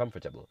make them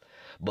comfortable,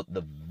 but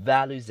the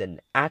values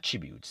and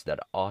attributes that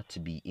ought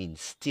to be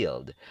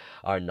instilled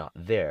are not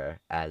there,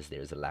 as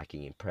there's a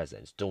lacking in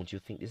presence. Don't you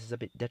think this is a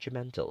bit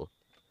detrimental?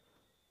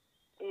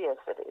 Yes,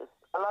 it is.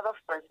 A lot of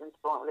persons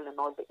don't really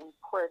know the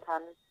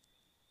importance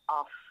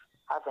of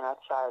having a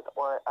child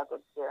or a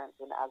good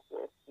parenting, as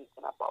we're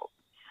speaking about.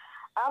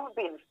 I've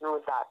been through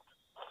that.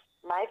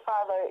 My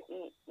father,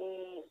 he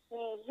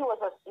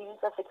was he's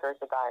a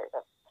security guard.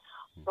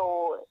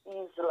 So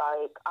he's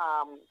like,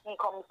 he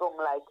comes home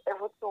like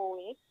every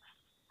 2 weeks,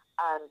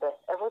 and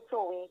every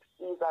 2 weeks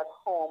he's at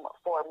home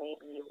for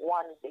maybe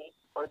 1 day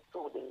or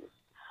 2 days.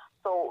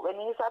 So when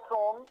he's at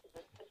home,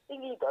 the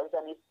thing he does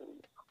and he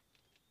sleeps,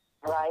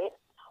 right?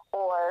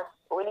 Or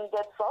when he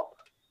gets up,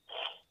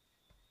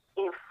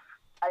 if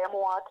I am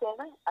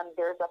walking and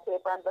there's a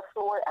paper on the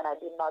floor and I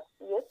did not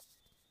see it,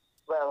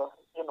 well,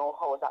 you know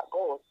how that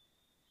goes.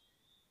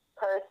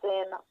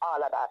 Cursing,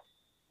 all of that,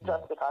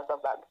 just because of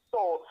that.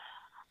 So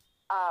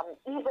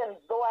even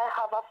though I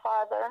have a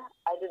father,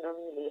 I didn't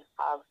really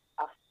have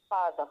a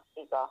father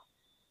figure.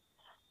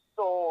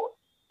 So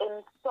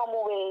in some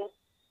ways,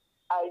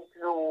 I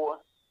grew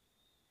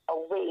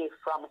away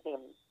from him.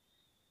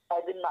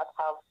 I did not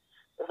have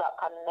that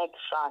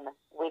connection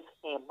with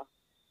him.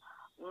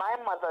 My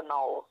mother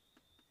now,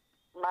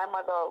 my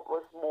mother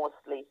was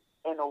mostly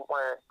in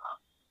work.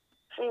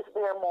 She's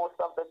there most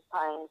of the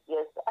time.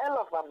 Yes, I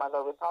love my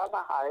mother with all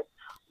my heart,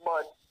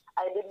 but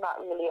I did not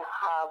really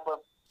have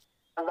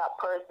that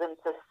person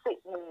to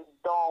sit me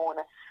down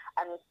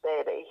and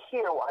say,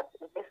 here what,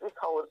 this is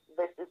how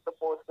this is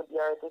supposed to be,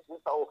 or this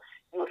is how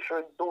you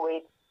should do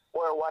it,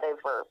 or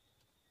whatever.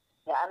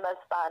 You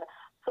understand?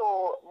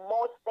 So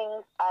most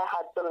things I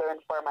had to learn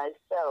for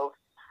myself.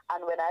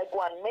 And when I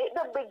go and make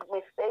the big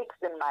mistakes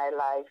in my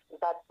life,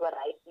 that's when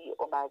I see,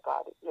 oh my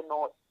God, you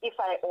know, if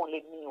I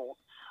only knew,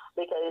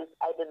 because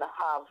I didn't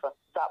have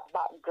that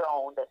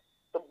background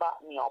to back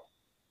me up,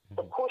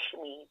 to push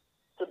me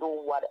to do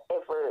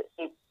whatever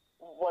it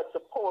was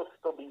supposed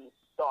to be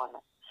done.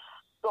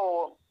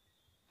 So,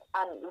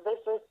 and this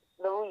is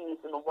the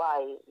reason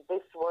why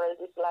this world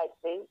is like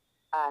this,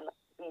 and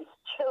these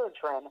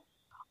children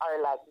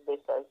are like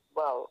this as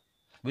well.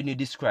 When you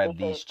describe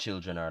Because these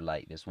children are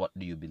like this, what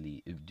do you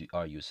believe?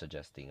 Are you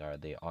suggesting? Are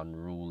they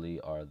unruly?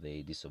 Are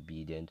they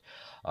disobedient?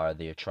 Are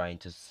they trying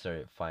to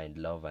find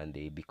love and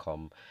they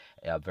become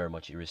very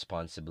much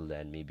irresponsible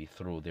and maybe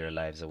throw their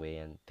lives away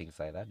and things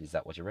like that? Is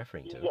that what you're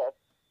referring to? yes,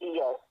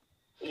 yes,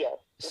 yes,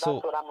 that's So,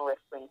 what I'm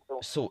referring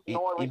to. so it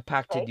No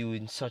impacted respect. you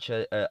in such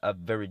a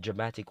very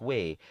dramatic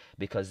way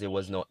because there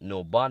was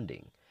no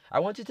bonding.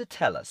 I want you to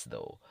tell us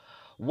though,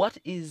 what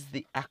is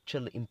the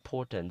actual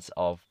importance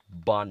of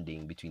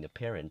bonding between a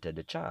parent and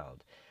a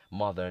child?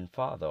 Mother and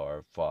father,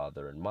 or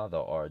father and mother,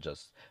 or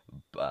just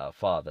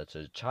father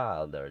to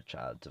child, or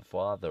child to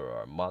father,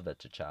 or mother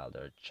to child,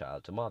 or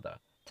child to mother.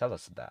 Tell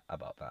us that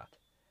about that.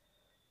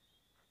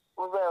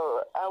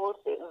 Well, I would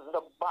say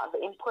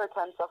the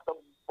importance of the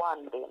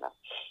bonding.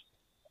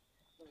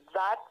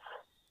 That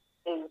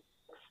is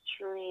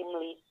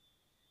extremely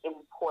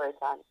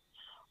important.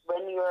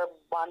 When you're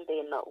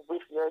bonding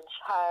with your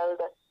child,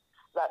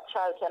 that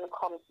child can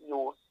come to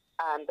you,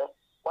 and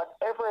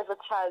whatever the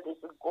child is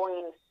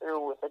going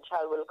through, the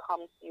child will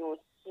come to you,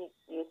 speak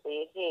to you,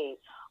 say, hey,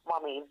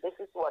 mommy, this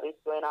is what is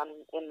going on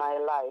in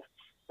my life.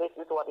 This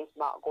is what is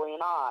not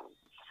going on.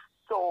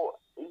 So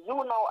you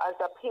know, as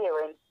a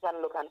parent,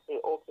 can look and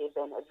say, okay,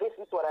 then this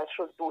is what I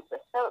should do to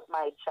help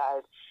my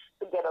child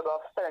to get out of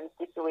certain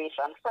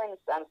situations. For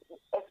instance,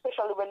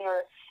 especially when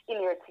you're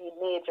in your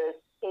teenager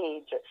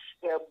stage,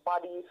 your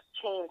body is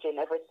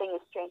changing, everything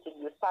is changing.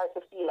 You start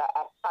to feel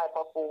a type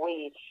of a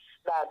way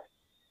that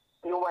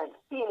you weren't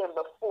feeling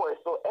before.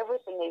 So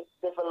everything is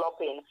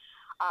developing.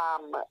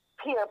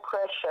 Peer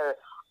pressure,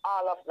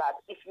 all of that.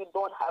 If you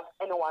don't have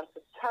anyone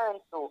to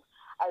turn to,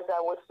 as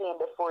I was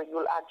saying before,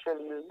 you'll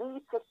actually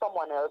lead to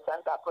someone else,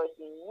 and that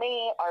person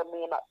may or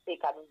may not take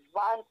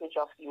advantage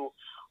of you,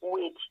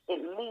 which it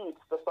leads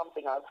to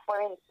something else. For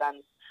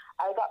instance,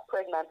 I got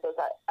pregnant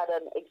at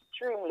an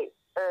extremely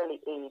early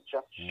age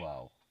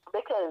Wow.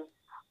 because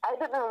I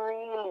didn't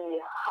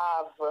really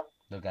have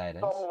The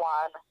guidance.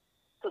 someone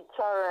to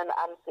turn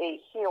and say,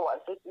 here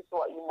what this is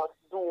what you must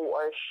do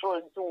or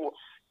should do.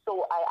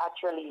 So I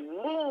actually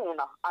lean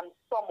on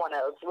someone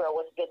else where I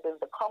was getting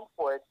the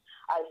comfort.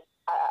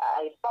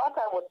 I thought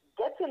I was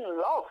getting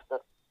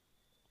loved.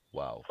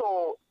 Wow.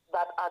 So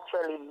that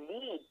actually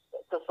leads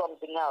to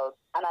something else.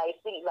 And I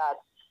think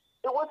that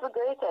it was the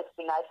greatest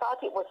thing. I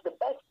thought it was the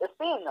best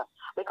thing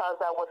because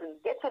I wasn't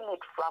getting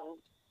it from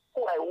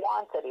who I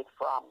wanted it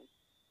from.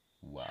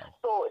 Wow.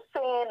 So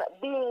saying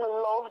being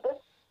loved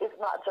is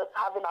not just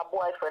having a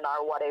boyfriend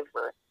or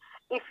whatever.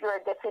 If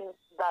you're getting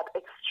that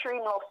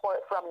extreme love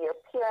from your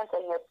parents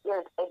and your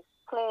parents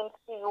explain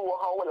to you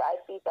how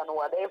life is and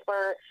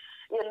whatever,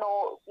 you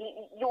know,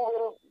 you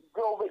will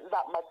grow with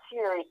that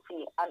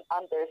maturity and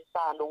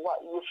understand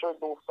what you should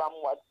do from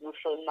what you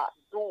should not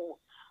do.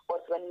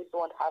 But when you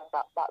don't have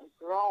that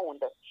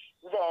background,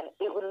 then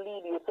it will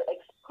lead you to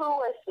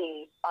explore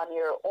things on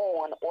your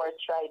own or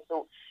try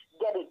to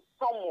get it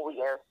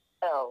somewhere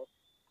else.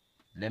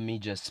 Let me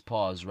just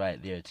pause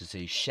right there to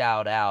say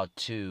shout out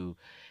to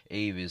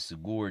Avis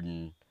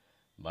Gordon,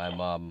 my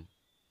mom,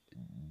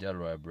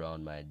 Delroy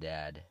Brown, my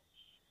dad,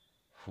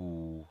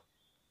 who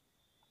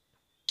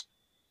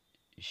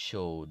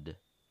showed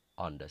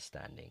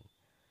understanding.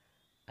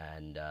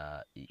 And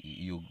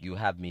you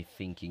have me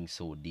thinking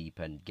so deep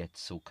and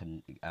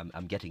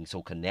I'm getting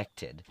so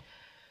connected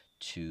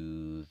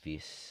to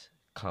this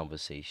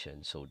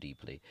conversation so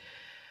deeply.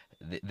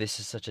 This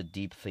is such a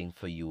deep thing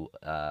for you,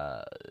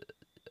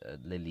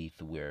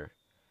 Leleith, where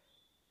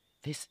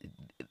this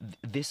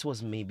this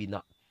was maybe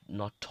not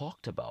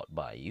talked about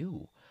by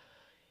you.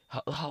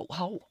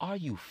 How are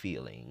you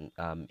feeling,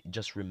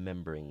 just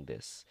remembering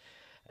this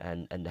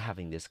and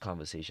having this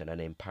conversation and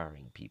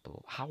empowering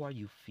people? How are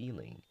you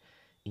feeling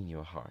in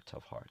your heart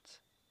of hearts?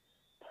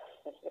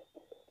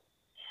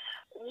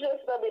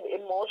 Just a bit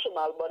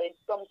emotional, but it's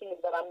something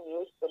that I'm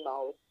used to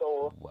now.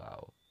 So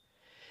Wow.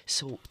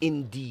 So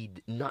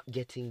indeed, not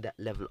getting that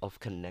level of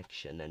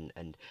connection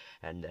and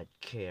that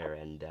care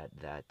and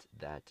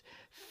that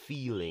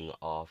feeling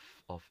of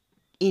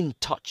in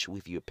touch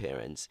with your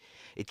parents,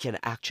 it can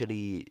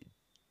actually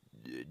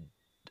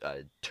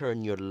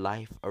turn your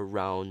life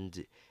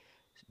around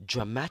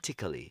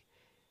dramatically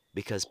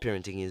because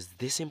parenting is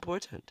this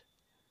important.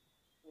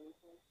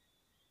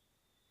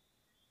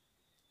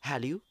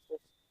 Have you?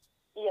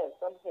 yes,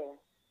 I'm here.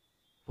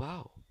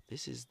 Wow,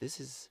 this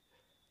is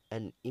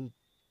an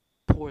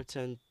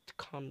important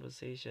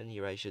conversation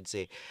here, I should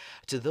say.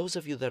 To those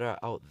of you that are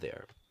out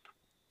there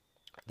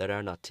that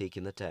are not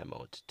taking the time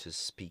out to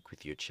speak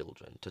with your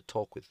children, to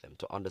talk with them,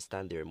 to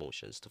understand their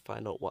emotions, to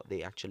find out what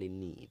they actually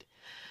need,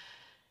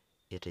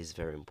 it is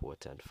very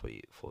important for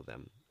you, for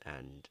them,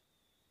 and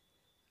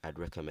I'd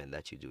recommend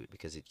that you do it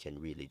because it can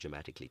really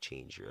dramatically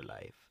change your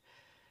life.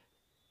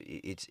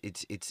 It's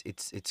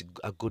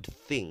a good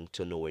thing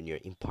to know when you're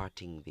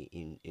imparting the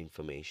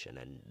information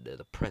and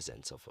the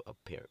presence of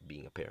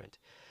being a parent,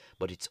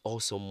 but it's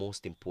also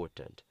most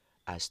important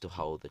as to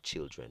how the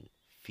children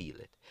feel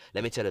it.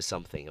 Let me tell you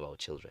something about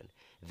children.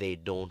 They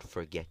don't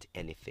forget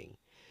anything.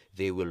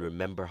 They will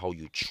remember how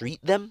you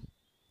treat them.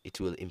 It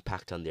will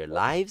impact on their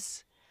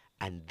lives,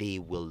 and they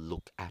will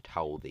look at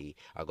how they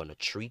are going to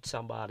treat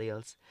somebody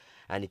else,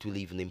 and it will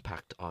even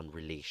impact on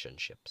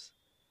relationships.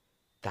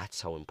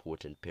 That's how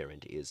important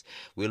parent is.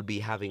 We'll be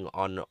having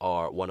on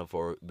our one of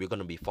our we're going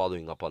to be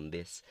following up on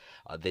this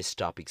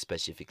topic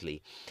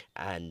specifically,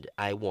 and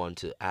I want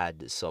to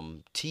add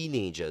some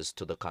teenagers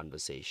to the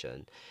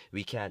conversation.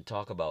 We can't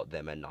talk about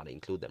them and not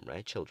include them,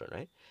 right? Children,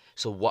 right?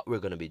 So what we're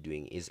going to be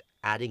doing is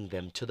adding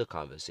them to the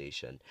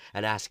conversation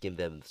and asking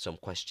them some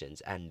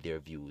questions and their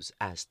views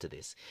as to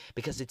this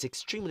because it's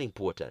extremely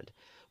important.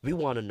 We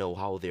want to know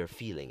how they're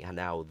feeling and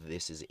how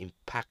this is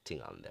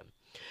impacting on them.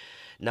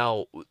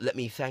 Now, let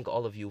me thank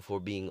all of you for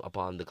being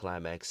upon the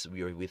climax.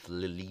 We are with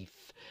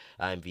Leleith.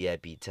 I'm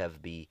VIP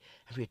TevB,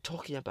 and we're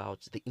talking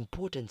about the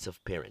importance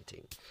of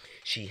parenting.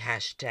 She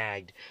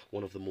hashtagged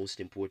one of the most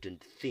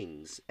important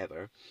things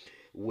ever,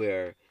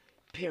 where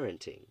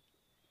parenting,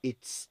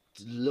 it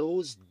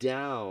slows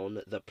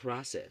down the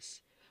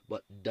process,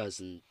 but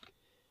doesn't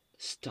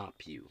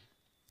stop you.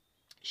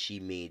 She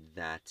made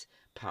that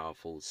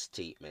powerful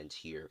statement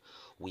here.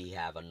 We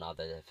have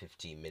another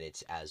 15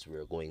 minutes as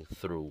we're going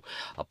through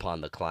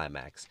upon the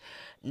climax.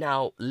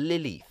 Now,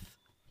 Leleith,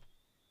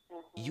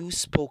 Mm-hmm. you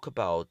spoke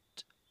about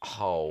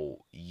how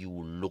you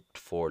looked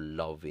for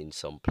love in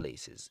some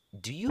places.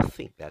 Do you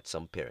think that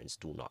some parents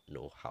do not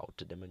know how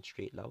to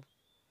demonstrate love?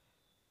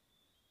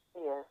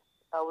 Yes,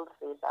 I will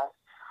say that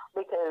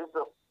because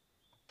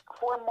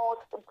for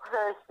most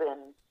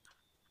persons,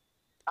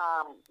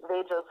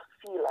 they just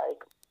feel like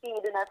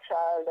feeding a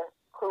child,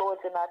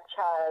 clothing a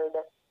child,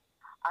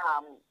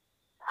 um,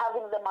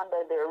 having them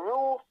under their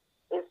roof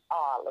is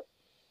all.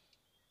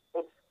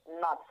 It's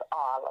not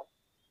all.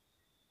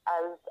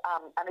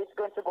 And it's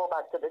going to go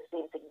back to the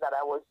same thing that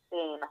I was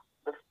saying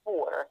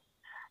before.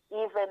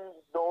 Even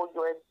though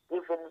you're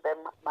giving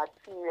them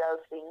material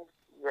things,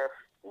 you're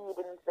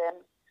feeding them,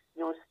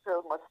 you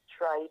still must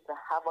try to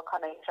have a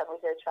connection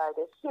with your child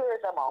to hear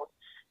them out,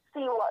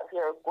 see what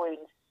they're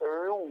going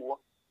through.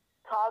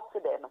 talk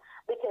to them.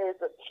 Because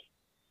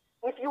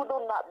if you do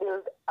not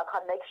build a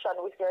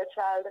connection with your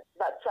child,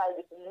 that child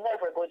is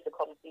never going to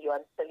come to you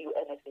and tell you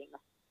anything.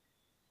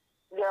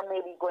 They're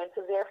maybe going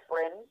to their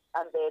friends,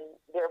 and then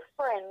their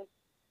friends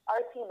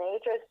are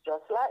teenagers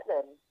just like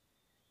them.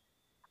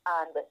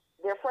 And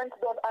their friends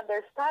don't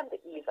understand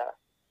either.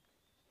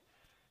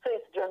 So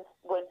it's just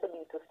going to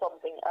lead to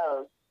something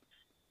else.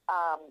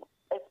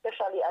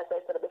 Especially, as I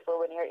said before,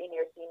 when you're in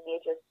your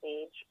teenager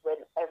stage, when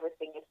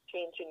everything is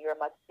changing, you're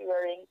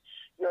maturing,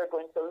 you're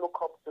going to look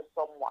up to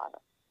someone.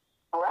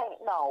 Right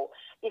now,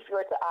 if you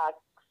were to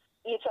ask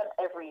each and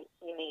every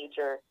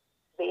teenager,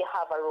 they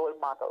have a role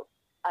model.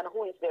 And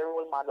who is their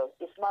role model?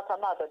 It's not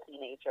another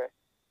teenager.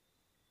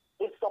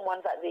 It's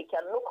someone that they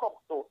can look up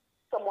to,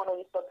 someone who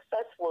is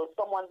successful,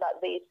 someone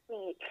that they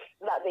see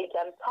that they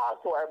can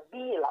talk to or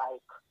be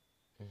like.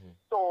 Mm-hmm.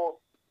 So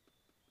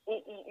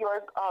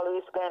you're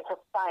always going to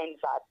find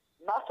that,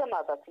 not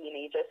another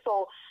teenager.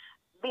 So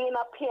being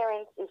a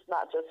parent is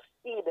not just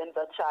feeding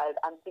the child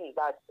and think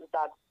that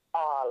that's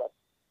all.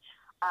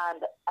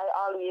 And I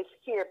always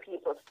hear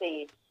people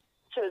say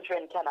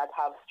children cannot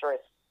have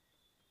stress.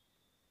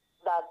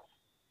 That's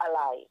a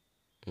lie.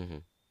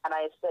 Mm-hmm. And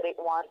I said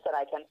it once and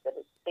I can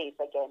say it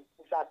again.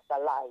 That's a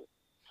lie.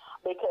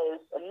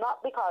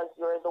 Not because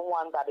you're the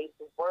one that is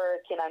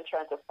working and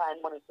trying to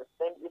find money to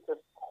send you to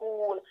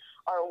school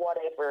or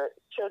whatever.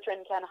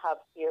 Children can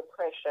have peer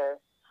pressure.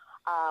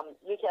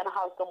 You can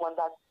have someone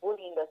that's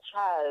bullying the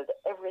child,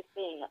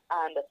 everything,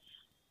 and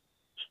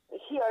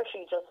he or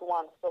she just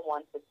wants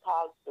someone to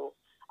talk to.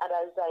 And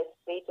as I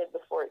stated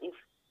before, if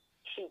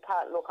she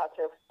can't look at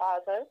her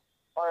father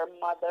or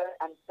mother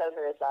and tell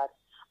her that,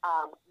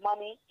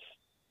 Mommy,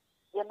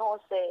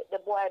 say the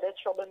boy that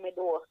trouble me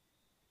do.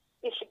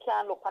 If she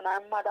can't look on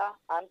her mother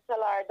and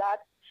tell her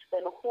that,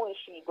 then who is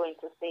she going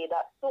to say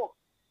that to?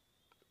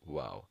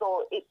 Wow.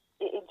 So it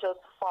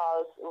just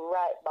falls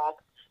right back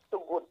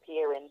to good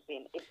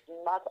parenting. It's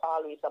not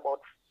always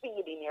about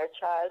feeding your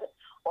child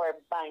or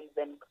buying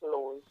them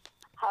clothes.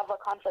 Have a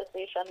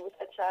conversation with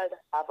the child,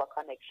 have a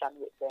connection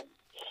with them.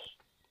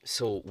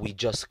 So we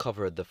just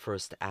covered the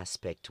first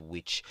aspect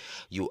which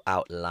you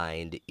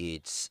outlined.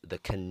 It's the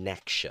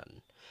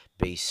connection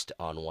based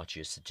on what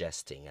you're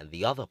suggesting, and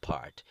the other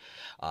part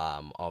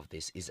of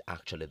this is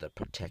actually the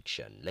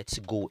protection. Let's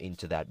go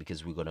into that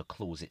because we're going to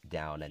close it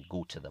down and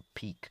go to the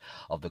peak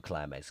of the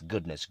climax.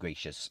 Goodness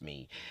gracious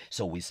me.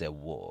 So we say,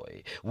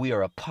 boy, we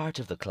are a part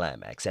of the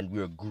climax and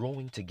we're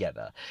growing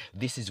together.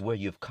 This is where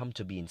you've come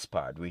to be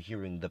inspired. We're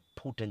hearing the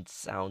potent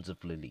sounds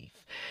of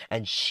Leleith,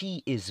 and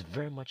she is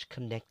very much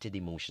connected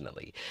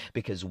emotionally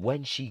because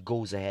when she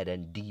goes ahead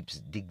and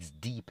digs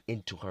deep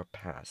into her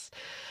past,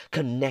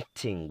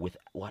 connecting with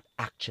what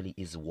actually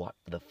is what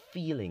the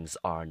feelings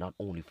are, not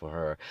only for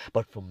her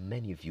but for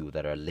many of you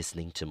that are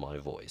listening to my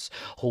voice,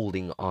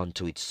 holding on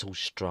to it so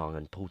strong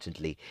and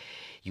potently,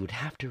 you'd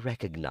have to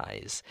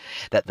recognize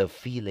that the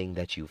feeling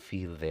that you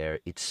feel there,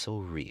 it's so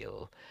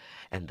real,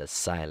 and the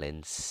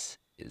silence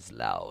is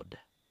loud.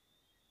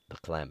 The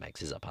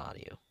climax is upon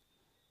you,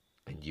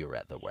 and you're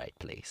at the right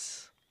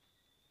place.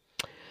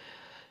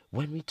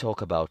 When we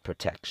talk about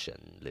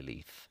protection,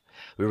 Leleith,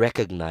 we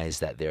recognize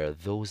that there are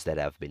those that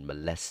have been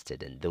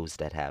molested and those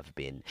that have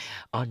been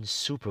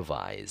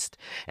unsupervised,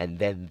 and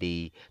then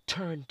they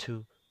turn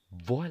to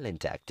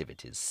violent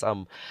activities.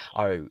 Some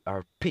are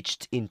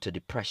pitched into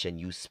depression.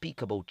 You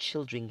speak about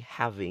children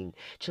having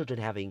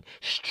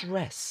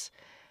stress,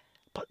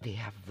 but they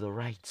have the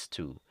rights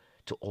to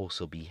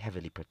also be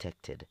heavily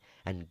protected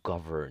and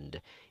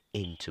governed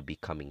into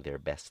becoming their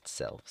best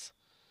selves.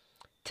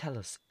 Tell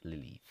us,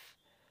 Leleith,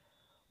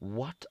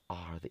 what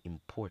are the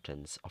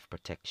importance of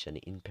protection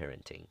in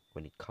parenting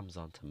when it comes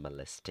on to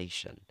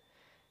molestation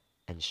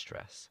and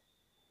stress?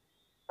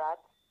 That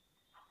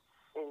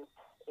is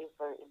a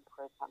very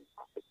important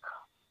topic.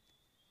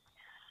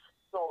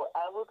 So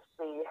I would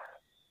say,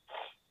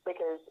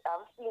 because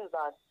I've seen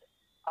that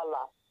a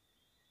lot.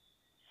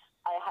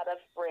 I had a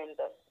friend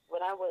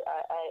when I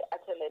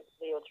attended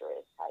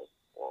Leleith High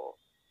School.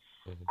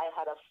 Mm-hmm. I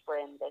had a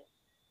friend that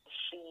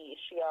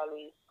she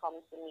always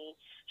comes to me.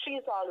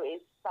 She's always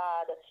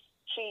sad.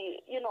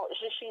 She's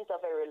a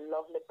very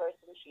lovely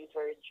person. She's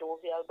very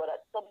jovial, but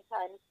at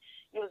sometimes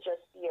you'll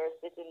just see her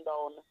sitting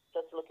down,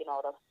 just looking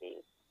out of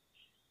space.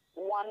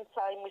 One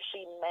time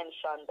she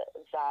mentioned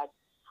that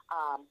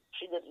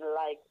she didn't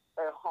like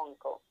her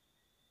uncle,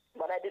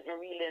 but I didn't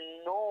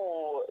really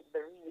know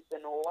the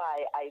reason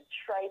why. I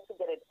tried to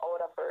get it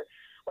out of her,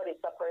 but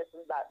it's a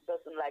person that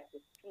doesn't like to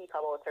speak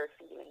about her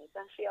feelings,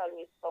 and she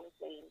always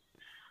complains.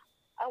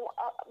 I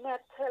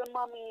tell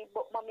mommy,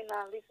 but mommy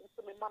not listen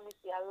to me. Mommy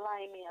say I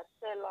lie me, I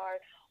tell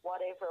her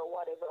whatever.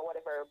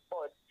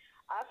 But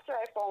after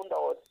I found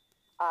out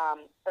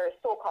her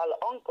so-called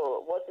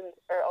uncle wasn't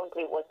her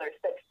uncle, it was her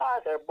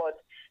stepfather, but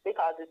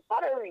because it's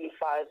not a real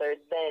father,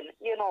 then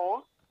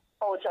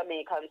how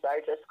Jamaicans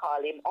are just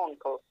call him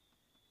uncle,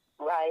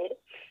 right?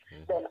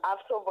 Mm-hmm. Then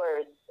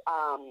afterwards,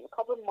 a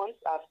couple months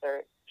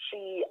after,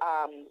 she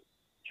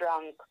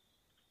drank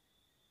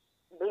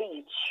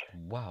bleach.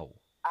 Wow.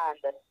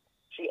 And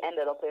she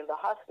ended up in the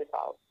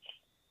hospital.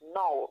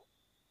 Now,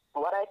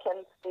 what I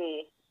can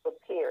say to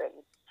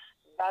parents,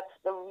 that's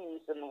the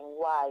reason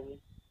why,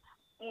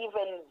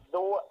 even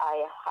though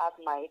I have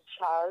my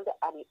child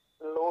and it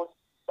slows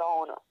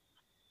down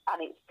and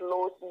it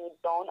slows me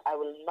down, I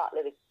will not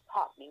let it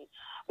stop me.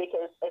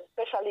 Because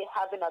especially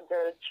having a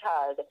girl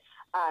child,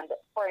 and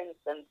for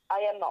instance,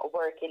 I am not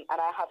working and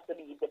I have to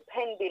be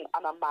depending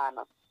on a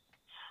man.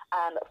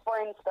 And for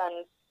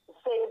instance,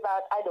 say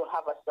that I don't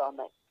have a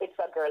son, it's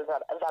a girl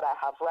that I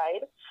have,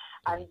 right?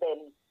 And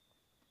then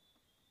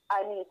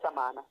I meet a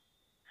man.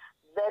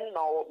 Then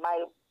now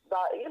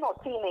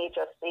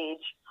teenager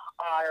stage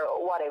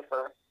or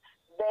whatever.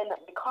 Then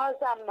because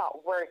I'm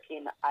not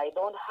working, I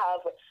don't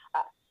have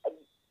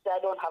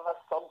a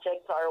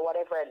subject or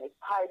whatever, and it's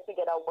hard to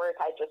get at work.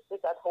 I just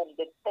sit at home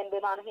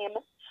depending on him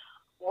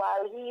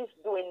while he's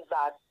doing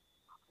that.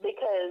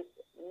 Because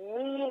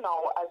me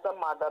now as a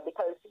mother,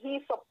 because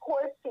he's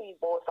supporting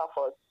both of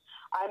us,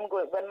 I'm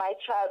good. When my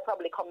child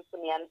probably comes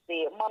to me and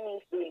say,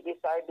 "Mommy's doing this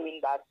or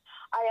doing that,"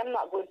 I am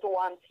not going to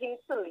want him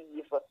to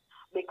leave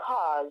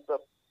because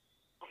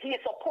he's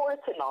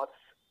supporting us.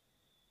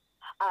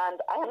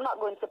 And I am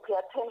not going to pay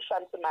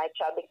attention to my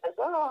child because,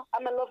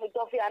 I'm in love with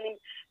Duffy and him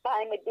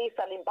buy me this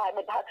and him buy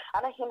me that.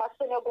 And I hear my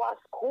son, you go to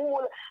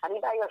school and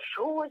he buy your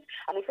shoes.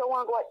 And if you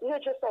want to go out, you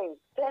just say,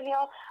 send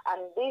you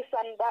and this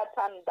and that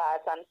and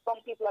that. And some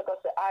people are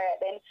going to say, all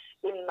right, then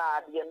him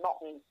mad, you're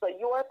nothing. So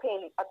you are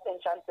paying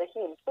attention to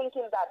him,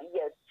 thinking that,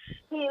 yes,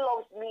 he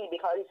loves me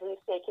because he's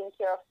taking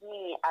care of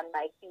me and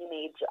my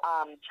teenage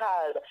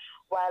child.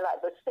 While at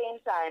the same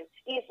time,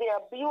 if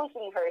they're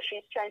abusing her,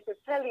 she's trying to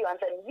tell you,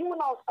 and then you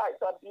now start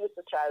to abuse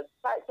the child,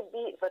 start to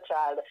beat the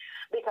child,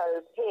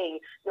 because,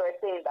 hey, you're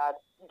saying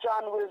that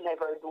John will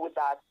never do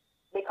that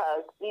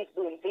because he's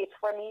doing this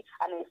for me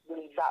and he's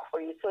doing that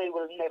for you, so he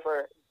will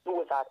never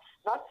do that.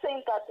 Not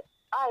saying that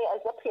I,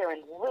 as a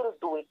parent, will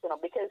do it,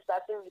 because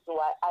that's the reason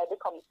why I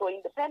become so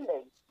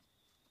independent.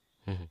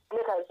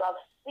 Because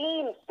I've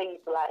seen things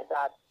like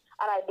that,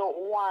 and I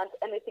don't want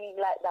anything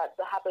like that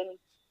to happen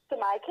to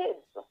my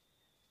kids.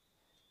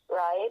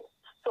 Right?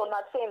 So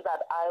not saying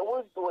that I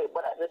will do it,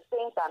 but at the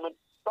same time,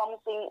 it's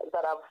something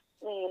that I've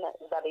seen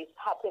that is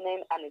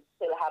happening and it's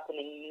still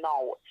happening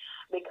now.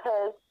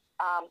 Because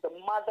the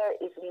mother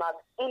is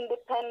not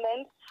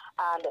independent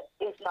and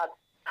is not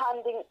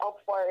standing up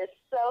for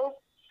herself.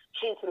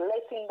 She's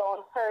letting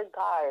down her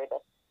guard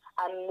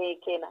and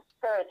making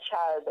her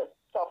child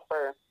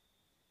suffer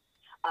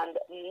and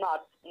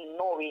not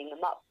knowing,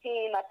 not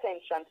paying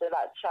attention to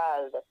that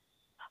child.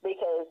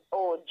 Because,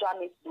 John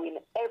is doing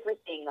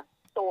everything.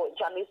 So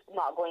John is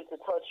not going to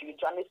touch you.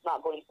 John is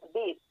not going to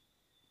beat.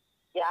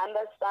 You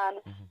understand?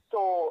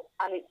 So,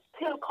 and it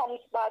still comes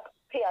back,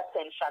 pay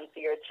attention to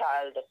your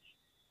child.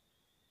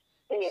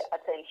 Pay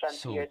attention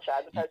to your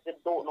child because they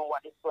don't know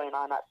what is going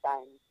on at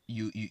times.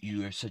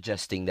 You are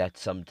suggesting that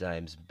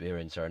sometimes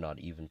parents are not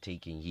even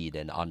taking heed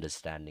and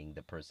understanding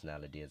the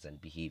personalities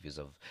and behaviors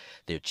of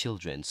their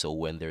children. So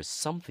when there's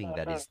something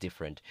that is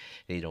different,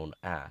 they don't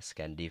ask,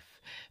 and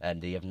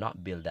they have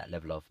not built that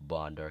level of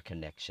bond or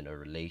connection or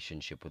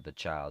relationship with the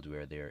child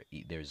where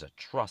there's a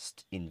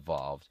trust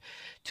involved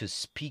to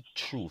speak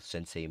truths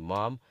and say,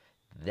 "Mom,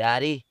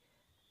 Daddy,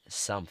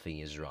 something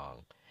is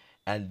wrong."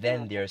 And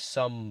then there are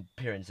some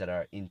parents that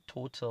are in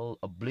total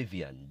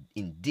oblivion,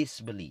 in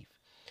disbelief.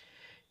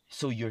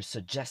 So you're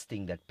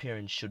suggesting that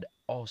parents should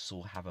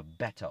also have a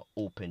better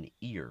open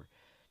ear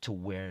to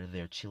where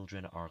their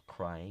children are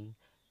crying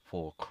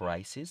for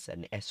crisis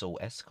and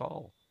SOS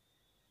call.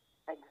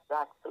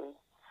 Exactly.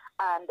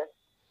 And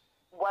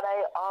what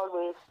I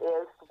always say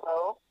is,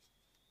 well,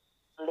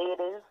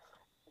 ladies,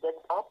 get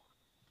up,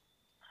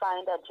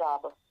 find a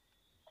job,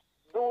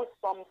 do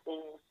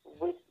something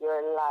with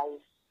your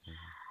life.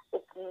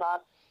 It's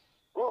not,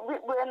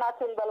 we're not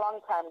in the long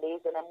time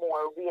days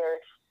anymore where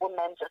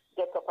women just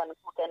get up and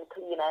cook and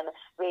clean and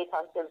wait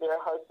until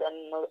their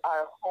husband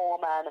are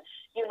home and,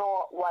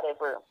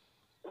 whatever.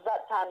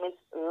 That time is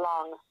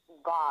long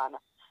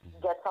gone.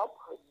 Get up,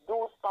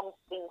 do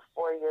something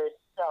for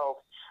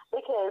yourself.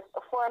 Because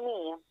for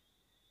me,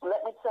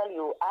 let me tell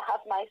you, I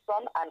have my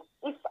son, and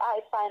if I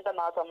find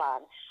another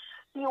man,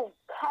 you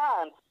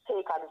can't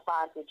take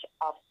advantage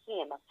of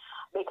him,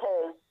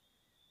 because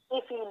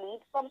if he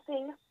needs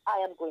something,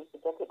 I am going to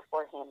get it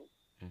for him.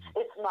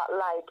 It's not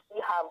like he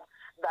have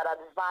that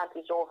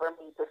advantage over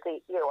me to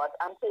say, here what,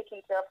 I'm taking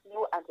care of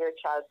you and your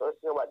child, so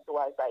here what do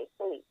as I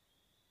say.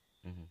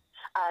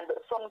 And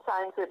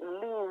sometimes it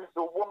leaves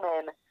the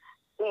woman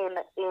in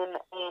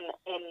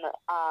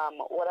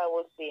what I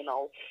was saying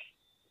now.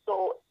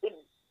 So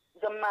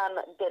the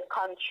man get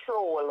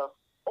control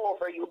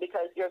over you,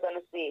 because you're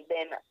gonna say,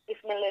 then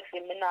if me left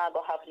him, me not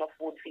gonna have no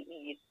food to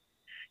eat.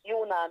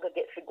 You not gonna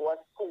get to go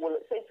to school.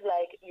 So it's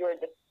like you're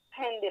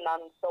depending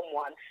on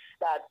someone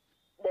that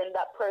then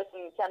that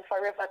person can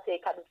forever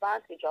take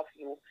advantage of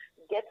you.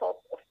 Get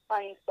up,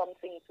 find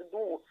something to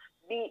do,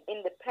 be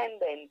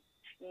independent.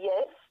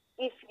 Yes,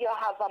 if you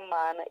have a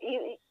man,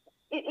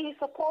 he's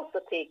supposed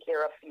to take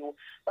care of you,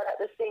 but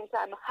at the same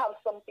time, have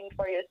something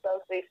for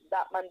yourself. So if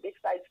that man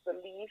decides to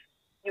leave,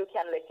 you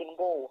can let him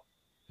go.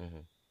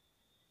 Mm-hmm.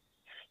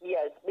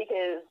 Yes,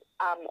 because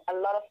a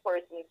lot of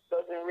persons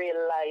doesn't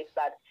realize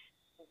that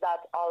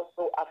that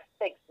also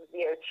affects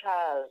their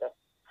child,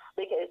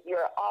 because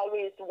you're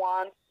always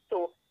dependent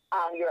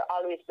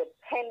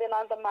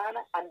on the man,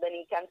 and then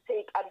he can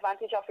take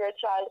advantage of your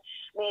child.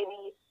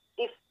 Maybe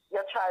if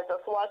your child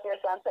just walk your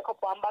son, take up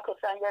one buckle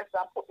and your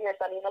son put your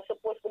son, you're not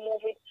supposed to move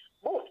it,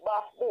 boof,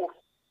 buff, boof,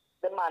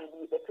 the man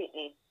beat the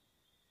pitney.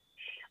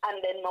 And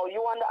then now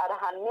you on the other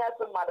hand, me as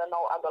a mother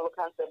now I go look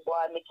and say,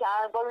 boy, me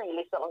can't go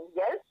really something.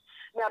 Yes,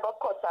 me I go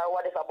cuss or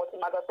whatever, but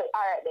him I go say,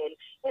 alright then,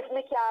 if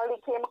me can't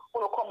lick him,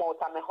 gonna come out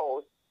of my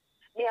house.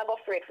 Me I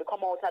go afraid to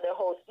come out of the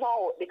house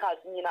now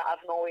because me not have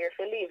nowhere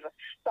to live.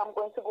 So I'm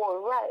going to go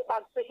right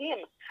back to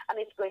him,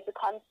 and it's going to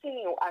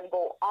continue and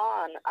go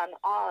on and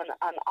on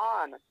and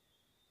on.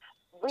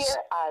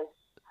 Whereas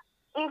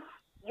if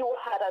you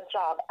had a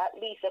job, at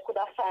least you could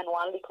have found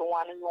one little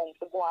one room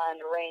to go and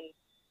rent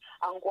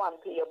and go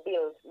and pay your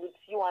bills with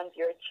you and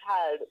your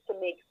child to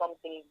make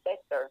something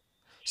better.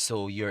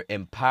 So you're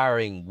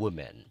empowering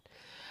women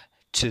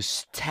to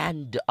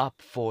stand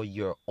up for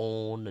your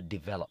own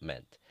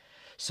development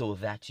so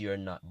that you're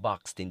not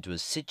boxed into a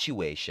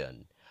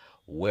situation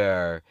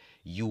where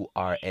you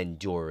are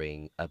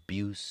enduring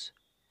abuse,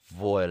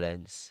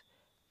 violence,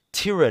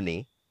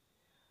 tyranny,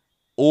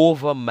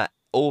 overly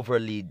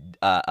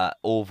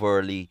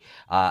overly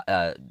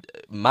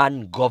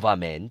man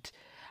government,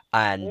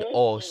 and Mm-hmm.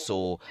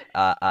 also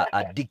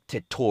a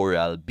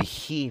dictatorial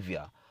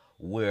behavior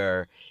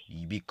where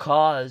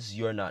because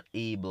you're not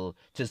able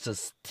to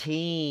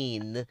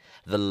sustain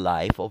the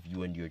life of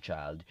you and your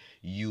child,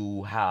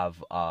 you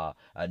have a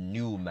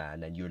new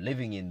man and you're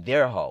living in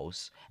their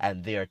house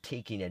and they're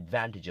taking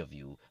advantage of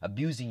you,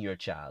 abusing your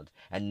child,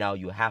 and now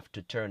you have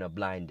to turn a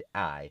blind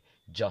eye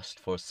just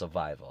for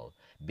survival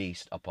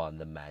based upon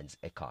the man's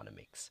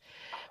economics.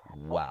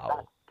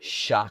 Wow. Exactly.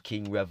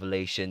 Shocking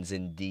revelations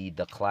indeed.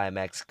 The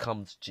climax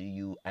comes to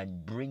you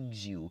and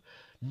brings you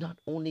not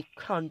only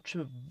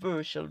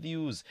controversial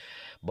views,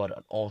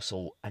 but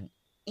also an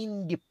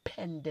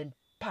independent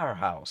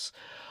powerhouse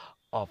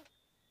of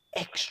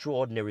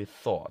extraordinary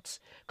thoughts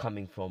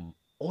coming from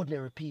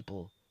ordinary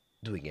people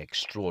doing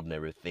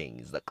extraordinary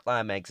things. The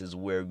climax is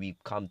where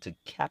we've come to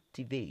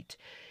captivate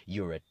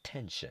your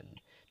attention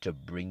to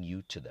bring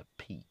you to the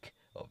peak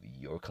of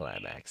your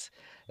climax.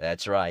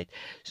 That's right.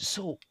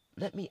 So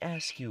let me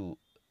ask you,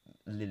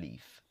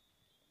 Leleith,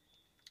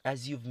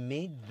 as you've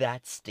made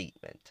that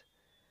statement,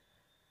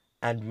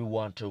 and we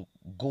want to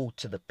go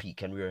to the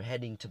peak, and we're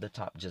heading to the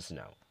top just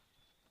now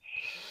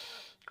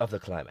of the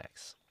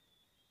climax,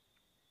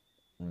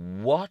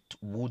 what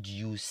would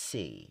you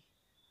say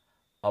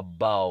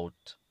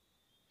about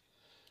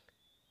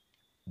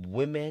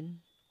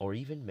women or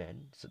even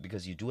men, so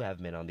because you do have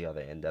men on the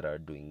other end that are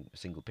doing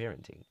single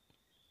parenting,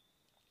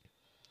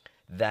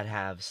 that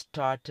have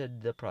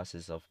started the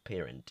process of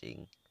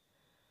parenting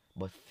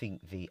but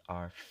think they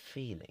are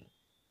failing?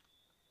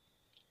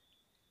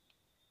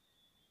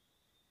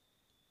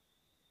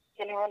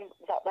 Can you run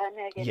that by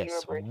me again? You were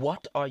Yes, breaking up.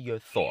 what are your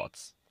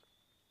thoughts?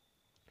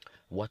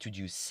 What would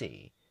you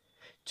say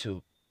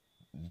to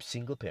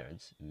single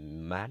parents,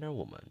 man or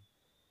woman,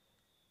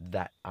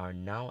 that are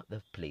now at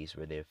the place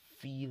where they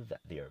feel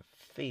that they are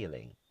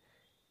failing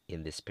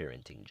in this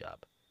parenting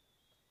job?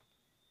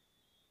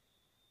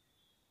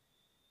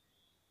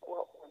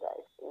 What would I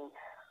say?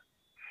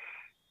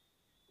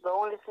 The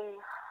only thing,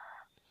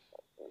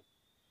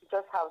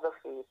 just have the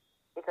faith,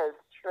 because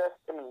trust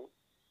me,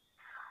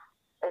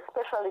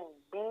 especially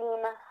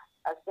being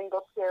a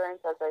single parent,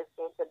 as I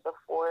stated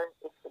before,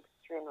 it's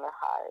extremely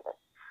hard.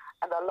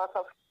 And a lot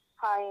of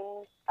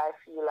times I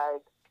feel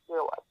like, you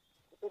know what,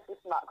 this is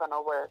not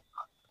gonna work.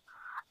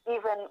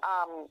 Even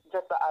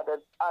just the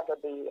other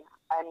day,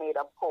 I made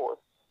a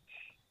post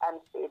and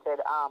stated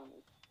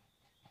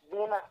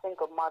being a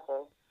single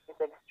mother is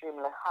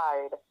extremely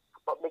hard,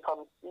 but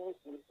becomes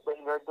easy when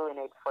you're doing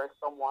it for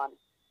someone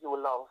you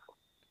love.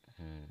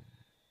 Hmm,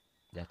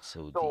 that's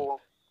so deep.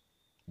 So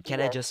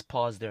Can I yes, just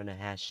pause there and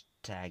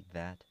hashtag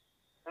that?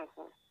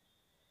 hmm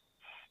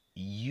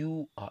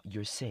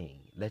You're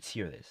saying, let's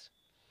hear this.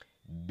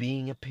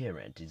 Being a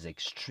parent is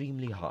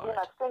extremely hard.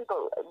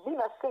 being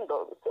a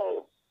single, say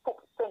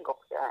single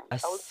parent. A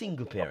I would say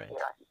single single parent parent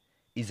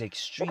is because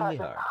extremely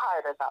it's hard.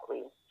 harder that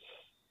way.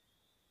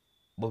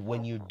 But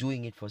when you're hmm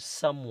doing it for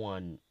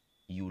someone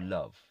you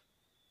love,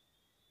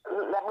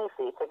 Let me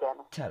say it again.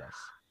 tell us.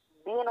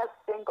 Being a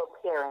single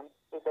parent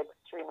is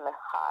extremely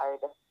hard,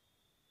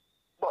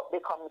 but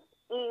becomes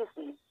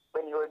easy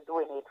when you're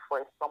doing it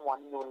for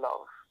someone you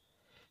love.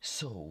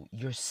 So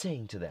you're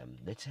saying to them,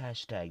 let's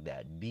hashtag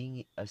that.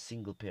 Being a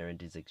single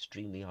parent is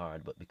extremely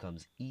hard but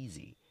becomes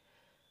easy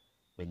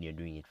when you're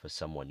doing it for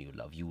someone you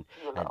love. You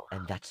And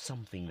love. that's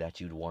something that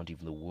you'd want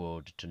even the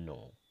world to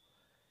know.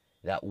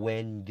 That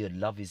when the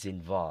love is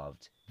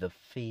involved, the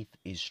faith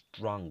is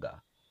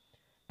stronger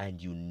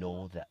and you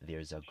know that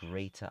there's a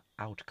greater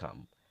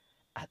outcome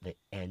at the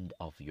end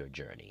of your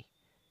journey.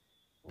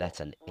 Yes. That's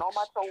an No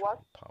matter what,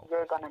 extreme powerful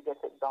you're gonna thing.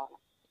 get it done.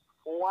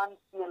 Once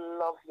you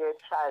love your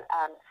child,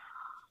 and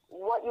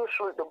what you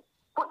should do,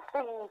 put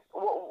things,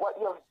 what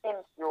you've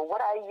been through,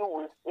 what I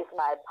use is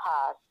my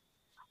past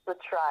to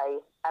try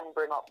and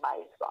bring up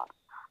my son.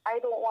 I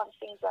don't want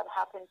things that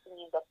happened to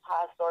me in the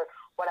past, or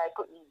what I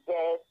couldn't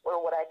get, or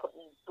what I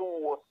couldn't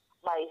do.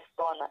 My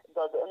son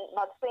does.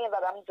 Not saying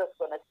that I'm just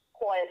gonna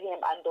spoil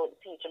him and don't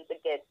teach him to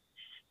get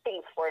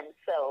things for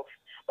himself,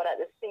 but at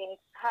the same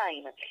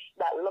time,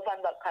 that love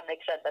and that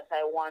connection that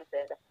I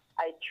wanted,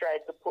 I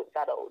tried to put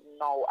that out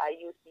now. I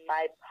use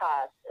my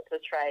past to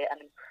try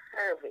and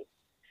curve it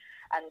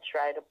and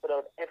try to put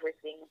out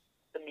everything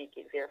to make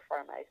it there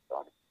for my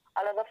son.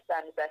 A lot of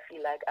times I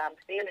feel like I'm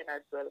failing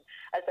as well.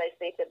 As I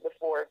stated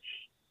before,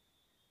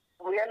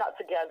 we are not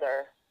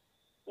together.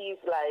 He's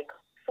like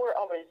 4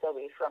 hours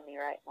away from me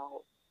right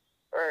now.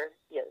 Or,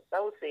 yes,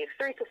 I would say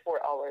 3 to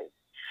 4 hours.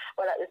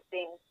 But at the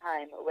same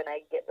time, when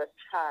I get the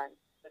chance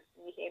to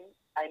see him,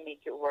 I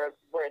make it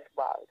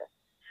worthwhile.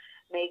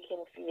 Make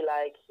him feel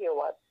like, here,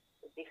 what?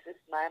 This is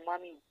my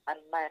mommy, and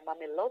my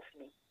mommy loves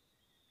me.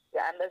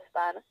 You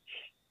understand?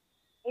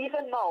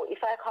 Even now,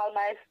 if I call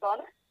my son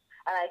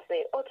and I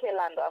say, okay,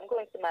 Lando, I'm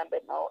going to my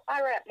bed now.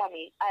 All right,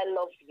 mommy, I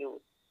love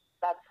you.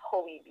 That's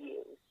how he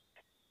behaves,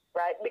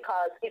 right?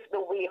 Because it's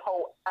the way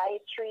how I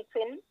treat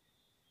him,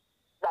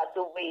 that's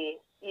the way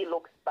he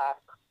looks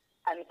back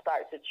and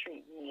starts to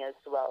treat me as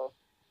well.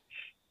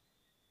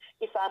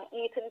 If I'm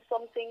eating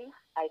something,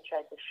 I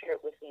try to share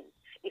it with him.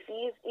 If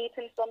he's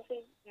eating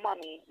something,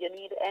 mommy, you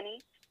need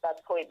any? That's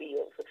how he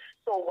behaves.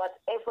 So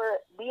whatever,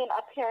 being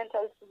a parent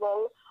as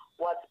well,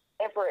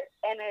 whatever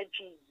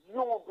energy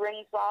you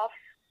brings off,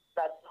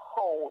 that's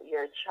how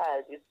your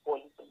child is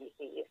going to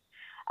behave.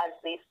 As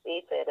they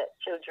stated,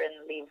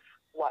 children live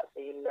what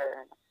they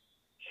learn.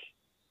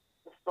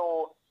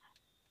 So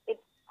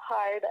it's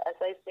hard, as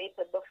I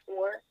stated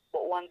before,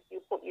 but once you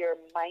put your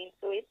mind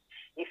to it,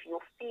 if you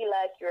feel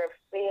like you're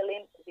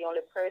failing, the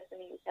only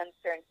person you can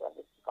turn to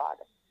is God.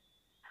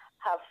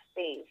 Have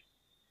faith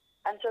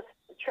and just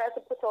try to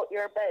put out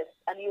your best,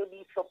 and you'll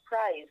be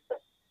surprised.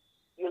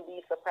 You'll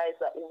be surprised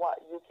at what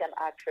you can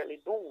actually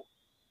do.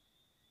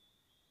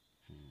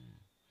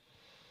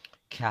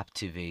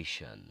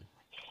 Captivation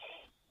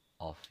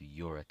of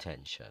your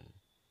attention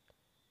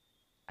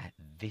at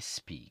this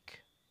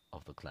peak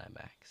of the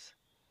climax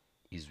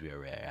is where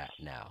we're at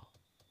now.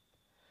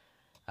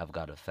 I've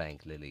got to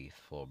thank Leleith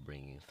for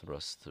bringing to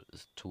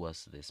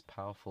us this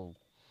powerful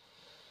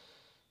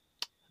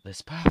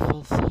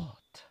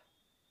thought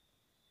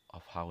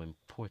of how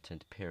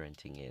important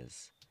parenting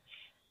is,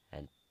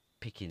 and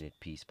picking it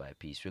piece by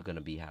piece. We're going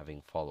to be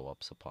having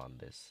follow-ups upon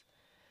this,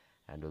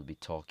 and we'll be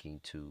talking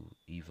to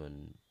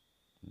even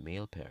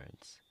male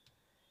parents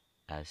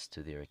as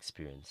to their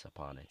experience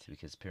upon it,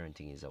 because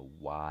parenting is a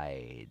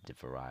wide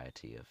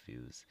variety of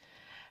views,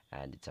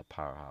 and it's a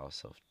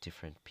powerhouse of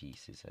different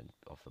pieces and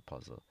of the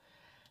puzzle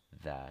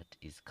that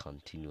is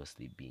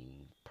continuously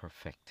being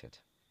perfected.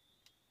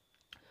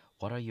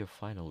 What are your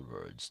final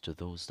words to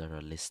those that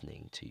are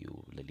listening to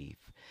you,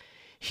 Leleith,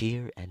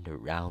 here and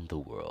around the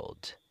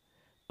world,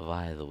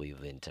 via the wave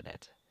of the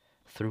internet,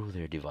 through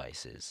their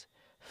devices,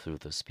 through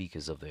the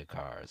speakers of their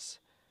cars,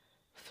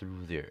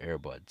 through their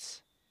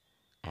earbuds,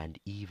 and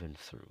even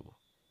through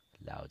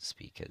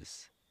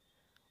loudspeakers?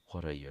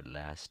 What are your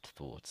last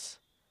thoughts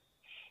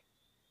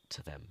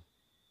to them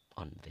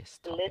on this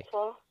topic?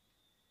 Little,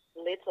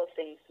 little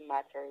things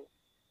matter.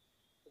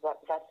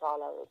 That's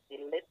all I will say.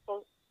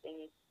 Little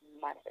things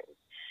matter.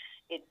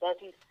 It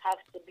doesn't have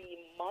to be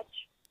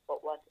much,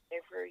 but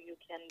whatever you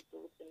can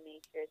do to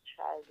make your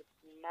child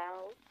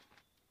smile,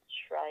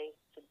 try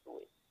to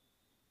do it.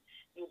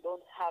 You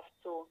don't have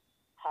to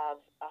have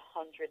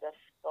hundreds of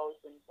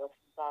thousands of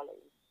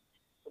dollars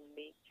to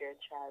make your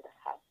child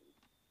happy.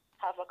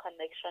 Have a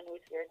connection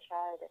with your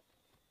child.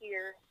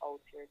 Hear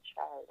out your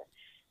child.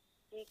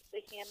 Speak to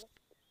him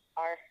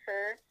or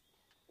her.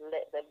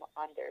 Let them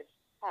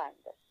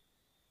understand.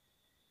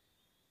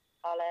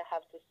 All I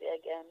have to say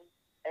again,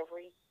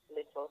 every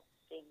little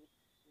thing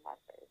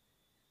matters.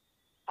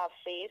 Have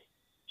faith.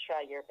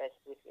 Try your best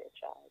with your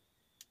child.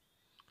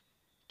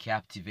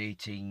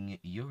 Captivating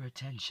your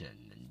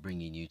attention and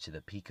bringing you to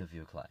the peak of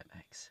your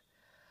climax.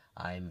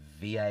 I'm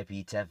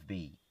VIP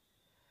TFB.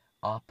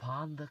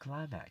 Upon the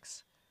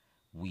climax,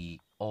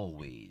 we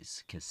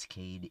always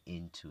cascade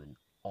into an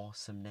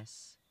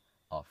awesomeness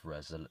of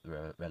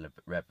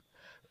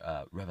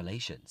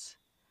revelations.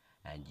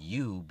 And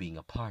you being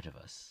a part of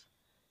us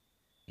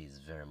is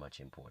very much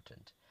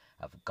important.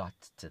 I've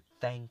got to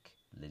thank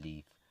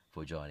Leleith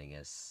for joining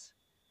us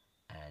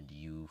and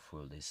you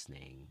for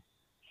listening.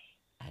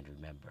 And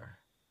remember,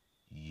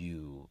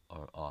 you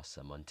are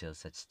awesome. Until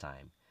such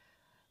time,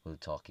 we'll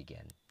talk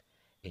again.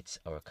 It's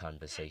our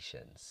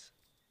conversations.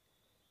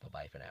 Bye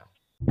bye for now.